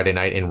on Friday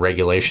night in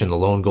regulation. The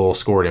lone goal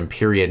scored in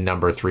period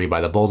number 3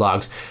 by the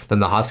Bulldogs. Then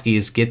the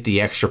Huskies get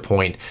the extra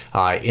point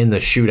in the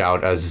shootout,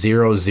 a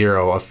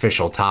 0-0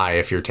 official tie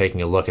if you're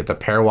taking a look at the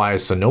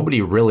pairwise, so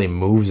nobody really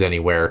moves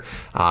anywhere.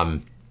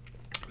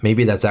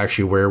 Maybe that's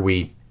actually where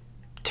we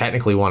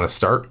technically want to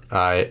start,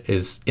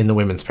 is in the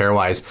women's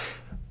pairwise.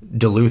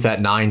 Duluth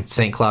at 9,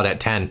 St. Cloud at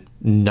 10.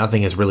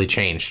 Nothing has really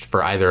changed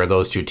for either of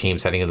those two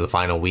teams heading into the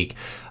final week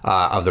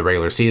of the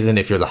regular season.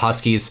 If you're the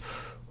Huskies,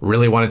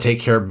 really want to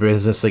take care of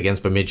business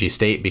against Bemidji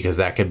State, because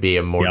that could be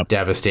a more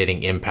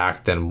devastating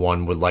impact than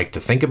one would like to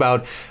think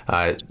about.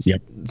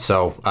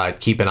 So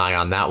keep an eye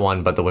on that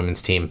one. But the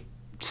women's team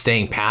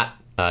staying pat,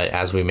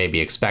 as we may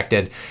be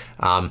expected.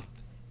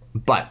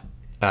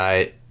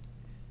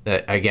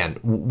 Again,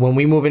 when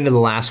we move into the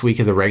last week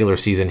of the regular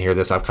season here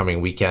this upcoming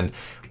weekend,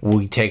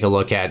 we take a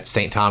look at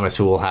St. Thomas,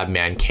 who will have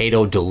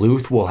Mankato.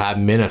 Duluth will have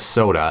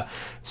Minnesota.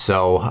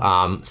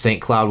 So St.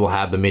 Cloud will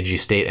have Bemidji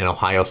State, and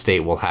Ohio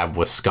State will have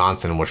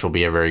Wisconsin, which will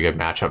be a very good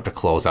matchup to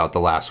close out the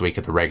last week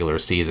of the regular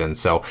season.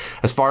 So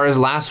as far as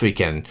last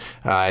weekend,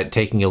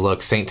 taking a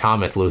look, St.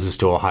 Thomas loses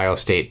to Ohio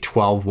State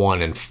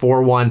 12-1 and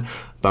 4-1.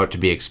 About to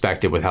be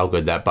expected with how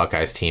good that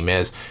Buckeyes team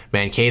is.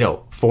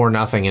 Mankato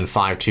 4-0 and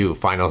 5-2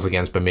 finals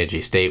against Bemidji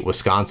State.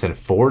 Wisconsin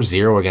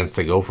 4-0 against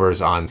the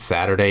Gophers on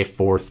Saturday,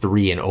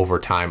 4-3 in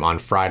overtime on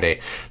Friday.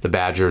 The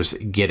Badgers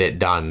get it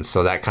done.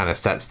 So that kind of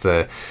sets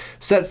the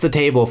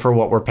table for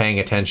what we're paying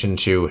attention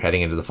to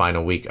heading into the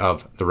final week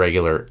of the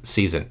regular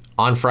season.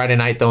 On Friday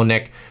night though,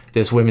 Nick,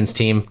 this women's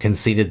team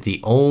conceded the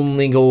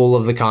only goal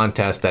of the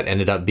contest that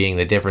ended up being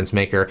the difference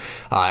maker,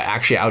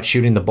 actually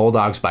outshooting the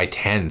Bulldogs by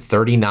 10,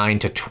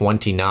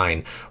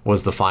 39-29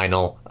 was the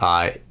final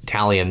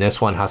tally in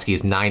this one.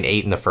 Huskies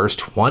 9-8 in the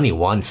first,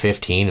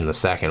 21-15 in the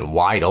second,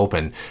 wide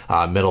open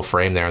middle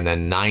frame there, and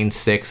then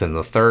 9-6 in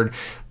the third.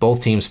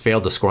 Both teams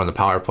failed to score on the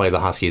power play.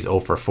 The Huskies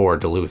 0 for 4,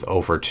 Duluth 0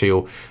 for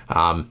 2.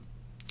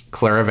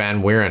 Clara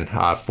Van Wieren,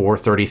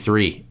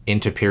 4:33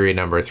 into period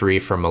number 3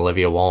 from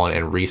Olivia Wallen,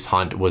 and Reese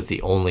Hunt was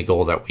the only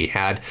goal that we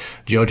had.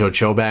 Jojo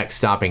Chobak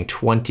stopping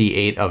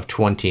 28 of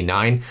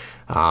 29.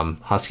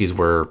 Huskies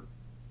were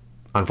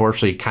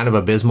unfortunately kind of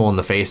abysmal in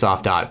the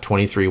face-off dot,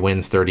 23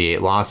 wins,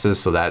 38 losses,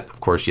 so that,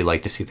 of course, you'd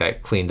like to see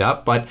that cleaned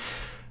up. But,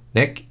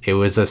 Nick, it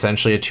was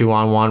essentially a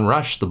 2-on-1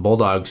 rush. The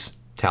Bulldogs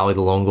tallied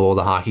the lone goal of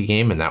the hockey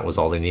game, and that was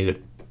all they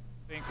needed.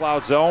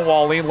 Cloud zone,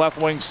 Wallin left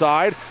wing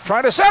side,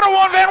 trying to center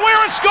one, Van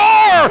Wieren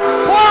score!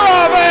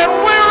 Clara Van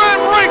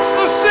Wieren breaks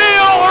the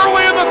seal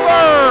early in the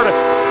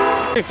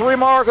third. 3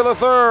 mark of the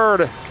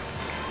third.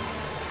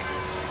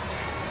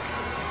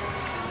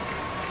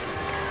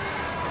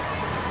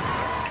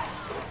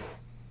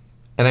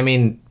 And I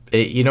mean,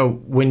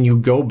 when you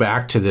go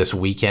back to this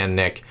weekend,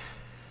 Nick,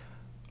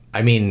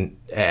 I mean,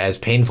 as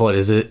painful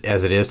as it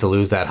is to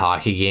lose that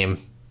hockey game,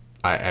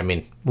 I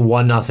mean,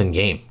 1-0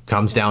 game.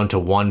 Comes down to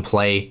one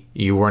play.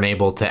 You weren't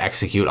able to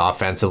execute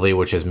offensively,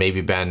 which has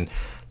maybe been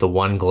the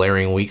one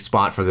glaring weak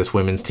spot for this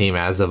women's team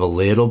as of a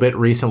little bit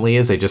recently,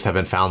 is they just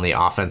haven't found the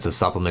offensive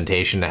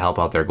supplementation to help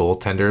out their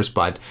goaltenders.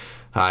 But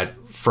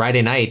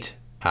Friday night,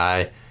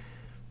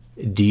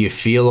 do you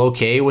feel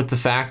okay with the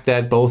fact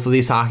that both of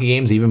these hockey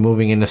games, even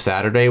moving into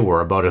Saturday,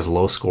 were about as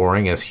low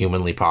scoring as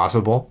humanly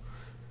possible?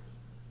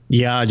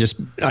 Yeah,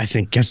 I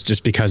think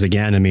just because,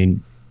 again, I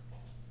mean,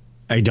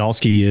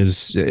 Idalski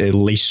is, at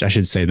least I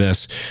should say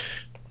this,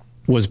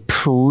 was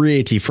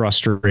pretty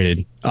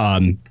frustrated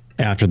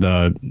after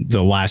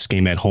the last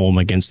game at home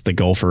against the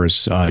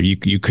Gophers.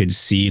 You could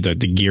see the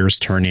gears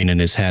turning in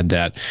his head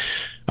that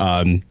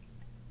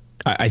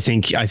I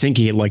think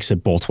he likes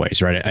it both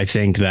ways, right? I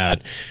think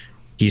that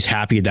he's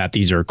happy that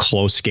these are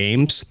close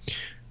games,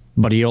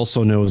 but he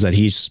also knows that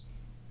he's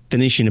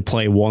finishing a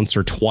play once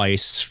or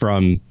twice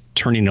from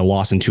turning a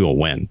loss into a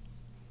win,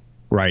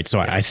 right?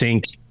 So I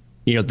think,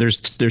 there's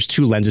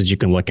two lenses you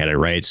can look at it,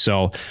 right?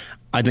 So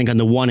I think on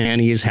the one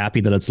hand, he is happy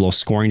that it's low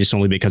scoring, just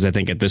only because I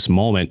think at this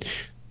moment,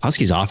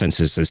 Huskies offense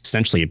is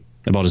essentially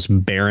about as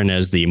barren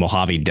as the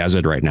Mojave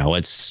Desert right now.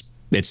 It's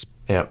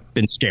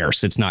been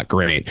scarce. It's not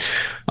great.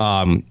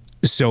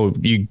 So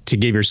to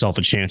give yourself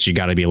a chance, you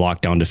got to be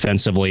locked down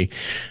defensively.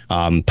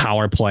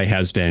 Power play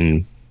has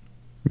been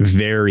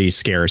very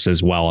scarce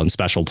as well, and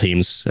special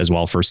teams as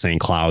well for St.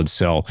 Cloud.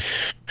 So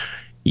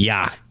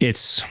yeah,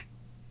 it's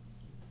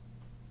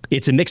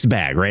a mixed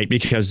bag, right?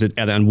 Because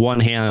on one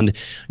hand,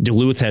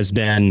 Duluth has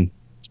been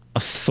a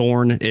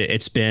thorn.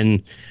 It's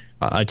been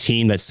a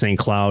team that St.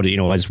 Cloud,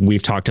 as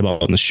we've talked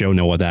about on the show,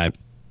 Noah, that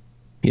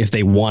if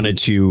they wanted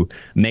to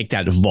make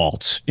that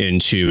vault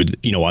into,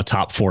 a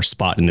top 4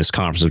 spot in this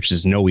conference, which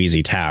is no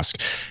easy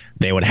task,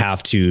 they would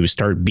have to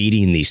start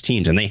beating these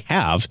teams. And they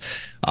have.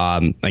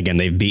 Again,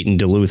 they've beaten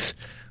Duluth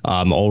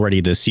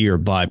already this year,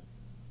 but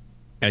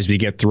as we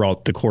get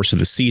throughout the course of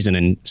the season,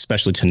 and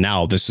especially to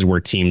now, this is where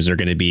teams are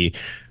going to be,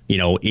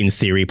 in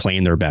theory,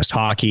 playing their best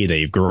hockey.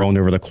 They've grown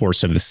over the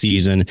course of the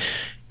season.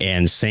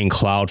 And St.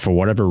 Cloud, for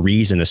whatever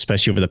reason,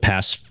 especially over the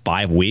past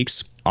 5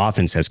 weeks,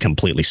 offense has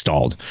completely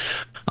stalled.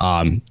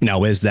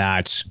 Now, is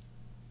that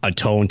a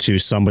tone to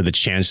some of the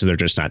chances they're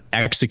just not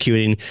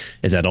executing?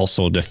 Is that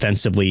also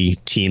defensively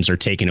teams are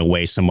taking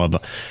away some of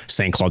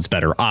St. Cloud's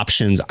better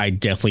options? I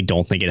definitely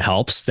don't think it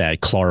helps that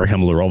Clara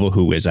Himlerova,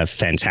 who is a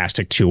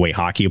fantastic two-way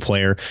hockey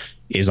player,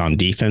 is on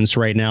defense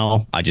right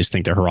now. I just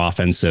think that her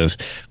offensive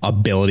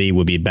ability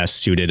would be best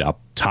suited up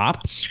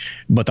top,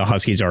 but the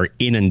Huskies are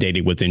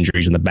inundated with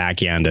injuries in the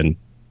back end, and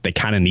they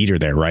kind of need her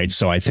there, right?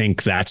 So I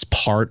think that's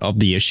part of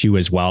the issue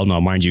as well. Now,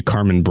 mind you,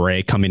 Carmen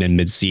Bray coming in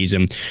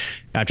mid-season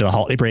after the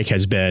holiday break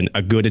has been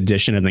a good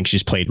addition. I think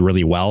she's played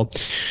really well.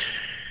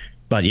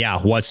 But yeah,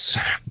 what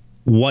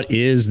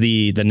is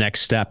the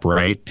next step,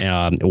 right?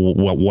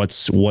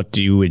 What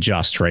do you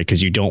adjust, right?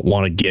 Because you don't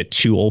want to get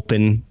too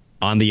open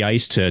on the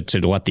ice to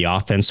let the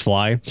offense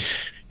fly.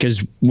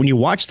 Because when you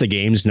watch the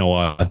games,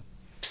 Noah,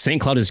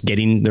 St. Cloud is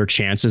getting their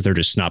chances. They're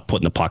just not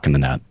putting the puck in the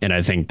net. And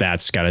I think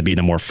that's got to be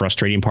the more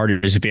frustrating part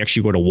is if you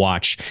actually go to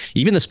watch,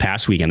 even this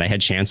past weekend, they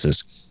had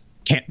chances.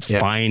 Can't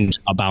find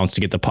a bounce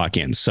to get the puck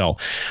in. So,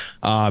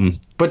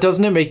 but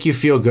doesn't it make you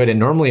feel good? And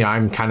normally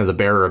I'm kind of the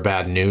bearer of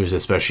bad news,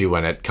 especially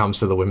when it comes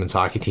to the women's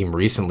hockey team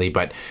recently.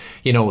 But,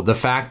 the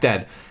fact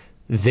that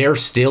they're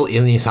still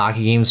in these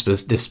hockey games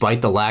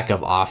despite the lack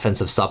of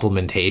offensive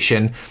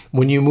supplementation,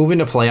 when you move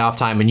into playoff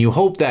time and you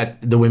hope that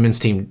the women's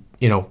team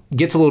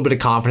gets a little bit of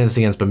confidence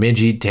against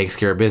Bemidji, takes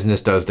care of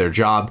business, does their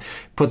job,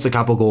 puts a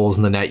couple goals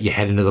in the net, you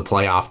head into the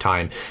playoff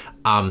time.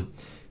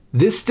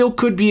 This still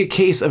could be a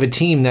case of a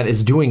team that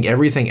is doing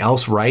everything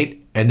else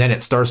right, and then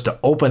it starts to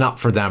open up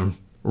for them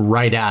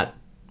right at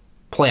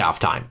playoff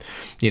time,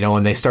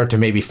 and they start to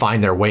maybe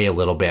find their way a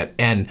little bit.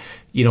 And,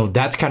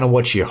 that's kind of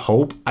what you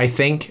hope, I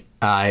think.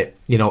 And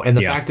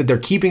the fact that they're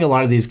keeping a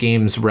lot of these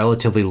games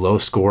relatively low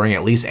scoring,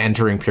 at least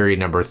entering period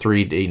number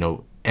 3,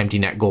 empty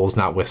net goals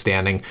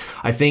notwithstanding,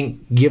 I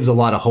think gives a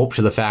lot of hope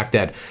to the fact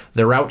that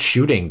they're out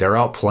shooting, they're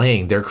out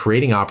playing, they're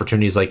creating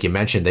opportunities like you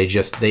mentioned.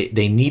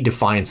 They need to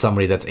find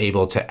somebody that's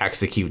able to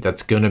execute,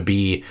 that's going to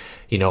be,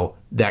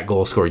 that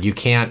goal scorer. You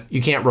can't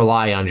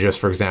rely on just,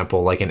 for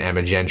example, like an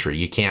Emma Gentry.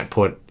 You can't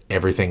put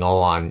everything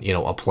all on,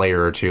 a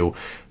player or two.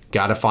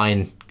 Got to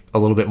find a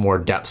little bit more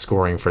depth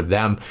scoring for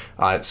them.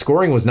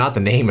 Scoring was not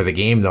the name of the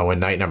game, though, in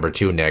night number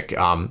 2, Nick.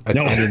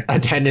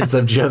 Attendance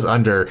of just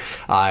under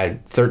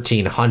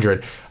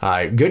 1,300.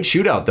 Good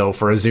shootout, though,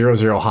 for a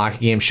 0-0 hockey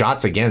game.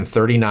 Shots, again,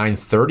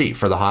 39-30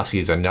 for the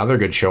Huskies. Another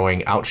good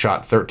showing.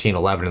 Outshot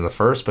 13-11 in the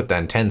first, but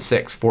then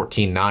 10-6,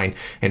 14-9,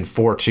 and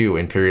 4-2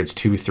 in periods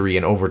 2, 3,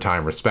 and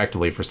overtime,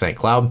 respectively, for St.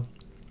 Cloud.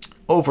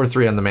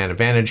 0-3 on the man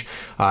advantage,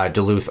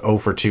 Duluth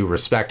 0-2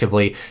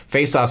 respectively.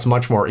 Faceoffs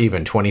much more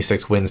even,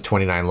 26 wins,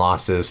 29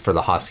 losses for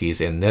the Huskies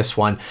in this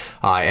one.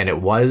 And it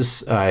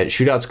was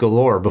shootouts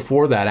galore.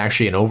 Before that,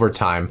 actually in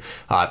overtime,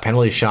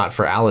 penalty shot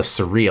for Alice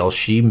Surreal.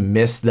 She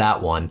missed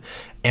that one.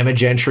 Emma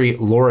Gentry,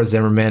 Laura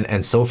Zimmerman,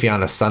 and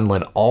Sophiana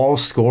Sundlin all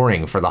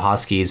scoring for the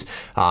Huskies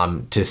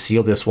to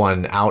seal this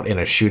one out in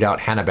a shootout.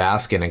 Hannah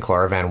Baskin and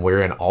Clara Van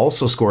Weeren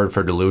also scored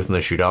for Duluth in the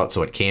shootout,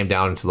 so it came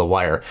down to the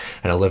wire.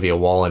 And Olivia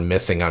Wallen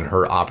missing on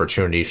her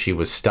opportunity. She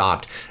was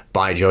stopped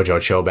by JoJo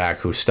Chobak,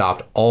 who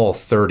stopped all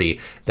 30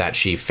 that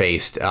she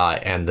faced,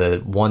 and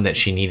the one that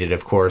she needed,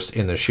 of course,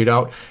 in the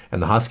shootout.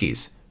 And the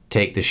Huskies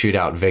take the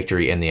shootout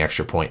victory in the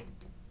extra point.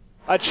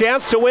 A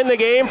chance to win the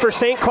game for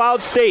St.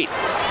 Cloud State.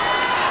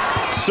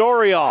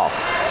 Sorial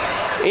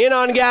in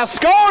on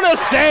Gascon, a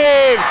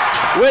save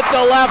with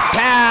the left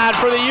pad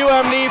for the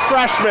UMD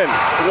freshman.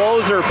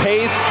 Slows her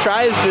pace,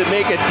 tries to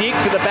make a deke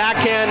to the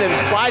backhand and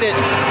slide it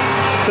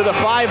to the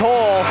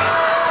 5-hole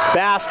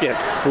basket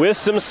with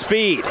some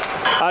speed.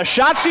 A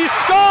shot, she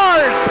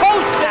scores!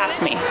 Post!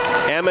 Pass me.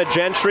 Emma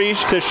Gentry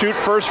to shoot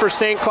first for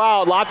St.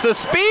 Cloud. Lots of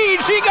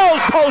speed. She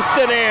goes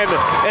posting in.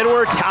 And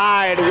we're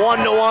tied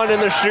 1-1 in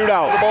the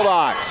shootout. The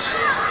Bulldogs.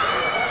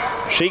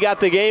 She got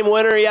the game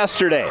winner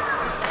yesterday.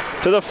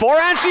 To the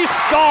forehand, she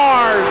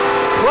scores!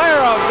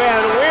 Clara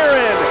Van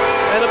Weeren.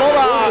 And the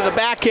Bulldogs to the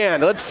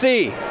backhand. Let's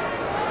see.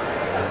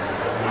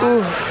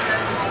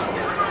 Oof.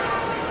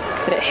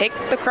 Did it hit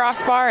the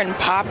crossbar and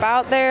pop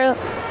out there?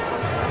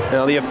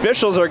 Now the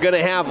officials are going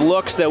to have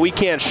looks that we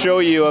can't show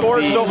you of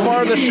the so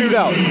far in the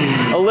shootout.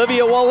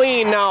 Olivia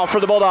Wallen now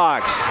for the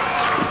Bulldogs.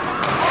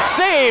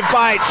 Saved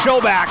by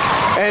Chobak,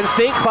 and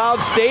St.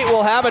 Cloud State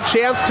will have a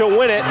chance to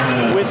win it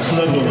with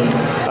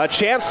a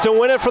chance to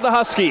win it for the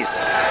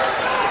Huskies.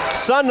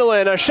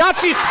 Sunderland, a shot,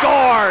 she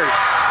scores!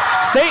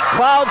 St.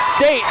 Cloud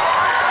State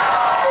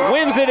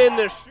wins it in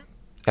the shootout.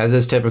 As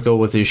is typical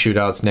with these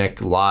shootouts, Nick,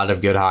 a lot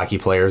of good hockey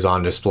players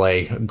on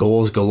display.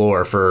 Goals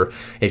galore for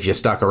if you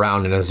stuck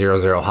around in a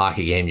 0-0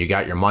 hockey game. You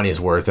got your money's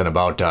worth in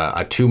about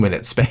a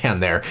 2-minute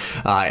span there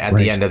at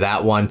the end of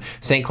that one.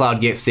 St.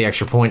 Cloud gets the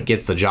extra point,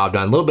 gets the job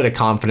done. A little bit of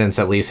confidence,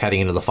 at least,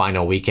 heading into the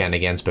final weekend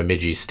against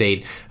Bemidji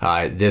State.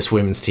 This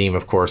women's team,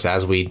 of course,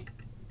 as we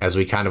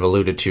kind of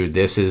alluded to,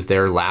 this is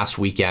their last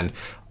weekend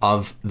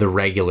of the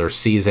regular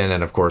season.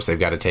 And, of course, they've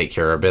got to take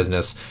care of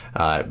business.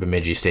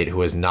 Bemidji State,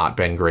 who has not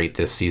been great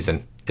this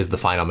season, is the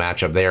final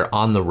matchup. They are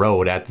on the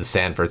road at the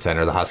Sanford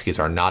Center. The Huskies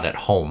are not at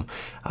home.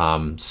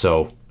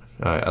 So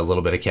a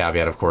little bit of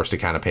caveat, of course, to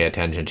kind of pay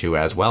attention to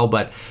as well.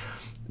 But,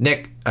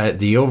 Nick,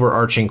 the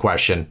overarching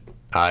question,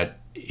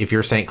 if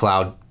you're St.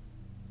 Cloud,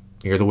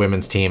 you're the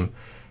women's team,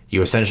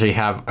 you essentially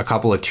have a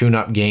couple of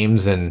tune-up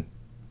games and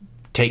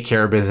take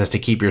care of business to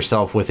keep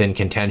yourself within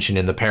contention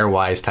in the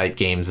pairwise type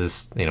games.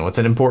 It's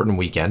an important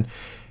weekend.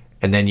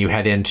 And then you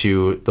head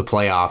into the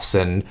playoffs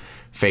and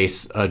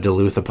face a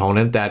Duluth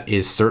opponent that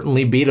is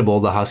certainly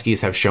beatable. The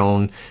Huskies have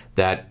shown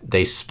that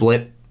they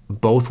split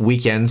both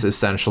weekends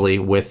essentially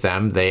with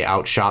them. They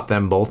outshot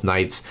them both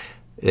nights.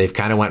 They've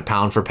kind of went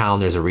pound for pound.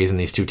 There's a reason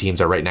these two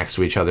teams are right next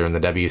to each other in the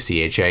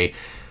WCHA.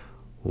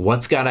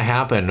 What's got to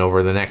happen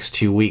over the next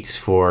 2 weeks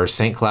for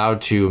St.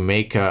 Cloud to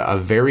make a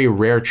very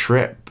rare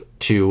trip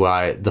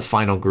to the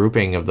final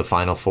grouping of the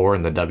Final Four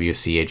in the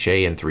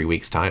WCHA in 3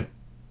 weeks' time?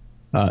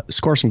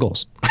 Score some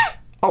goals.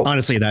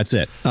 Honestly, that's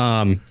it.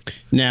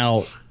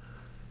 Now,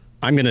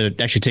 I'm going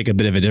to actually take a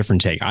bit of a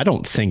different take. I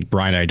don't think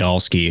Brian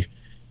Idalski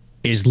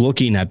is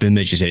looking at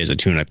Bemidji State as a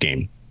tune-up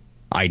game.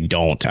 I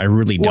don't. I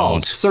really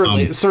don't.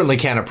 Well, certainly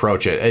can't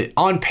approach it.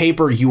 On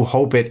paper, you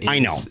hope it is. I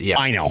know. Yeah.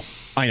 I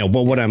know.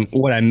 But what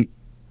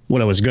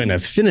I was going to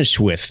finish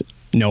with,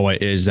 Noah,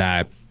 is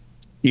that,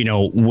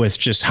 with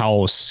just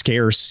how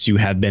scarce you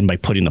have been by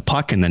putting the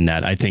puck in the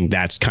net, I think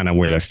that's kind of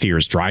where the fear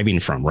is driving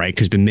from, right?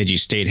 Because Bemidji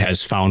State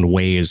has found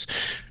ways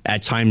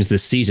at times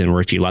this season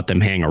where if you let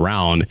them hang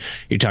around,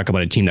 you talk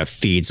about a team that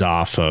feeds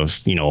off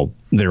of,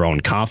 their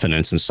own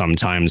confidence, and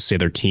sometimes say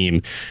their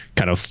team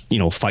kind of,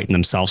 fighting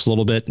themselves a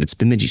little bit. It's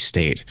Bemidji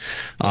State.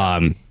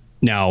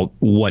 Now,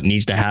 what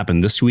needs to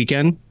happen this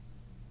weekend?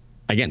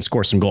 Again,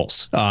 score some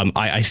goals.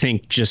 I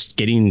think just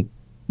getting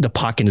the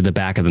puck into the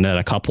back of the net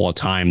a couple of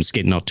times,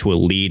 getting out to a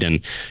lead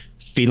and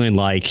feeling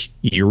like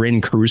you're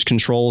in cruise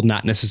control,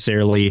 not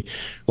necessarily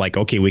like,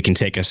 okay, we can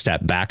take a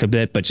step back a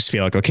bit, but just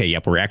feel like, okay,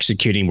 yep, we're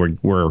executing,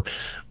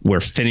 we're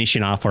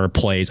finishing off our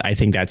plays. I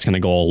think that's going to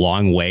go a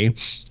long way.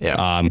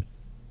 Yeah.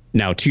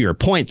 Now, to your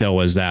point, though,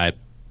 is that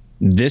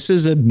this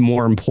is a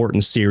more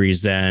important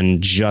series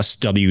than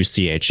just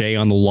WCHA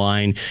on the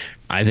line.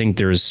 I think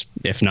there's,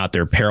 if not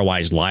their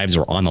pairwise lives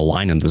are on the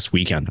line in this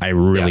weekend. I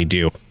really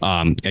do.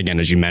 Again,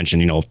 as you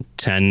mentioned,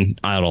 10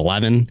 out of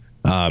 11.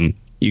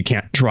 You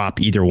can't drop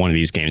either one of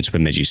these games with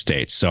Bemidji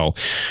State. So,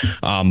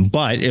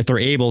 but if they're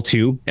able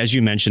to, as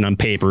you mentioned on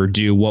paper,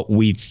 do what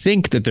we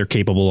think that they're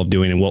capable of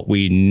doing and what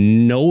we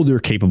know they're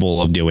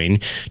capable of doing,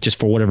 just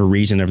for whatever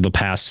reason over the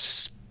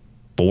past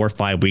 4 or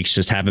 5 weeks,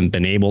 just haven't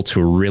been able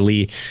to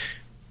really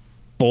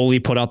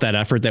fully put out that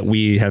effort that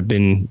we have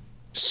been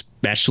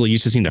especially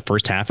used to seeing the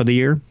first half of the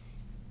year.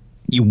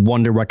 You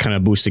wonder what kind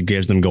of boost it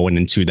gives them going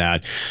into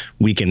that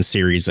weekend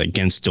series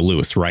against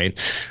Duluth, right?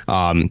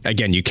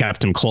 Again, you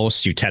kept them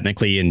close. You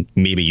technically, in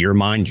maybe your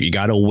mind, you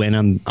got to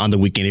win on the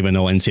weekend, even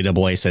though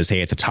NCAA says,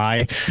 hey, it's a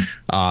tie.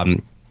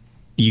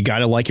 You got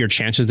to like your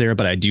chances there,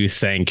 but I do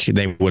think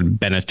they would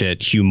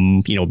benefit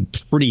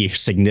pretty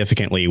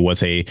significantly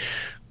with a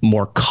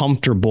more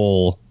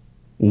comfortable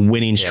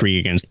winning streak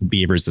against the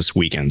Beavers this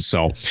weekend.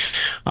 So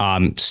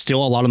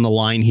still a lot on the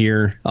line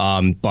here,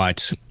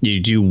 but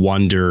you do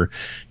wonder,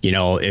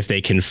 if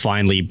they can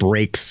finally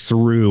break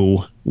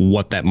through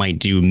what that might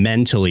do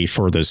mentally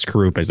for this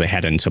group as they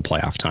head into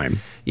playoff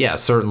time. Yeah,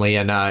 certainly.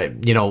 And,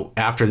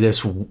 after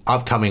this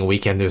upcoming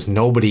weekend, there's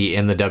nobody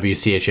in the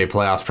WCHA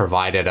playoffs,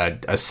 provided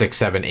a 6,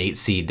 7, 8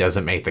 seed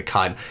doesn't make the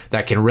cut,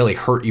 that can really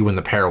hurt you in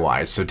the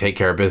pairwise. So take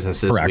care of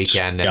business this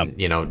weekend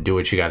and, do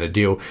what you got to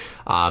do.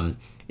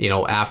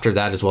 After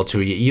that as well,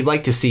 too, you'd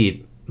like to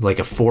see like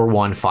a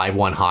 4-1,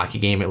 5-1 hockey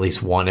game, at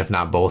least one, if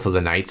not both of the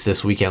nights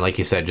this weekend. Like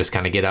you said, just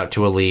kind of get out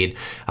to a lead,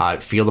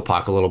 feel the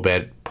puck a little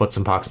bit, put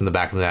some pucks in the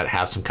back of the net,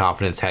 have some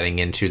confidence heading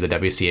into the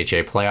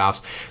WCHA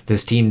playoffs.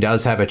 This team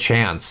does have a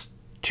chance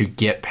to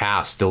get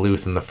past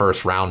Duluth in the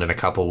first round in a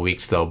couple of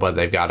weeks, though, but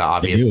they've got to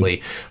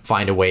obviously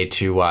find a way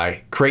to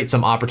create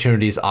some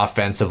opportunities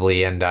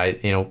offensively, and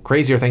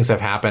crazier things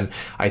have happened.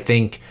 I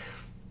think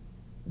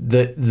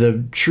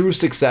the true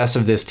success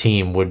of this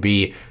team would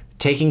be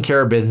taking care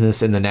of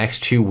business in the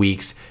next 2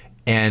 weeks,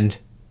 and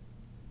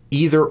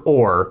either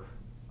or,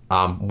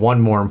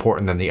 one more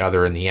important than the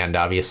other in the end,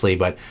 obviously,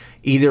 but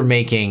either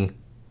making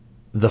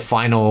the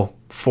final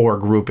 4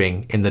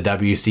 grouping in the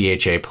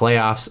WCHA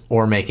playoffs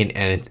or making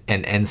an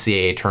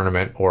NCAA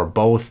tournament, or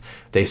both.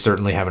 They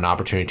certainly have an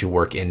opportunity to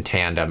work in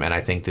tandem, and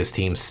I think this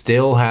team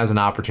still has an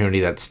opportunity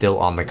that's still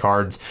on the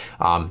cards.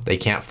 They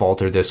can't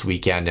falter this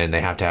weekend, and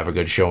they have to have a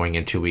good showing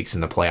in 2 weeks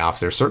in the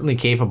playoffs. They're certainly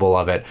capable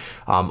of it.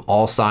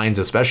 All signs,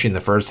 especially in the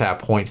first half,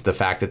 point to the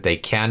fact that they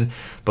can,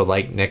 but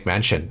like Nick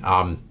mentioned,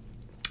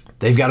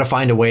 they've got to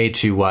find a way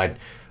to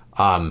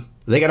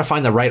they got to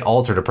find the right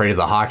altar to pray to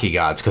the hockey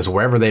gods, because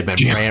wherever they've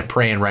been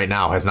praying right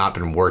now has not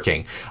been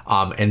working.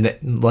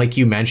 Like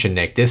you mentioned,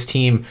 Nick, this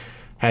team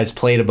has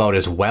played about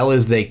as well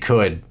as they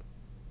could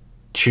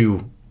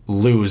to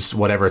lose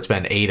whatever it's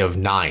been, 8 of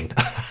 9.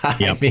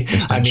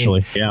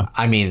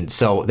 I mean,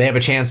 so they have a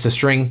chance to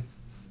string,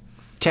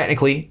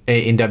 technically,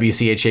 in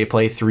WCHA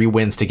play, 3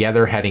 wins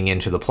together heading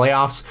into the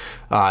playoffs.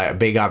 A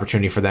big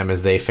opportunity for them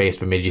as they face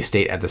Bemidji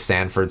State at the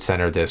Sanford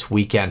Center this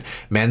weekend.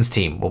 Men's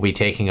team will be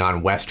taking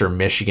on Western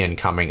Michigan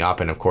coming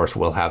up, and of course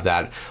we'll have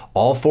that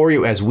all for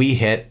you as we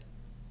hit,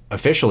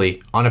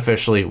 officially,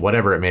 unofficially,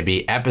 whatever it may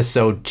be,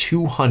 episode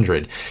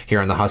 200 here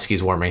on the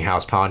Huskies Warming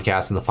House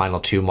podcast in the final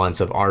 2 months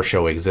of our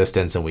show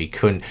existence, and we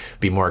couldn't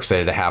be more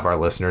excited to have our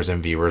listeners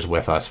and viewers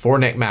with us. For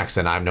Nick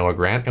Maxon, I'm Noah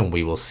Grant, and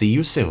we will see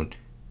you soon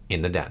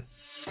in the den.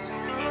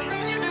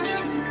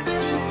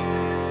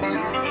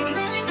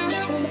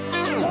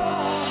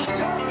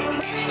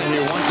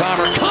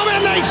 One-timer, come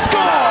in, they score!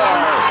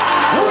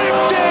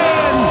 Ripped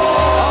in!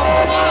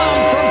 A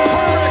bomb from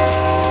Pervix!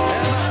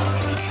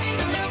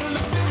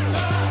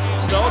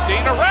 So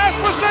Dana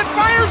Rasmussen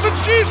fires and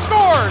she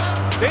scores!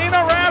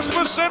 Dana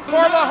Rasmussen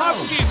for the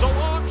Huskies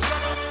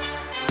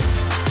alongside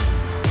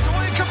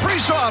Dwayne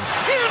Kaprizov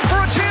in for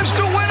a chance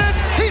to win it!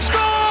 He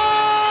scores!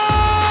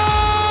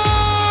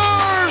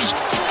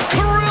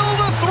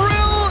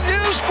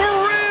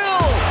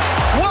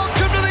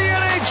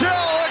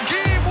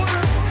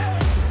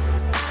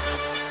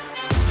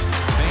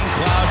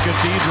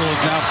 Cathedral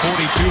is now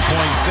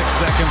 42.6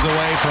 seconds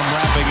away from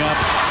wrapping up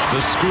the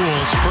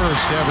school's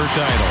first ever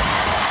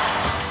title.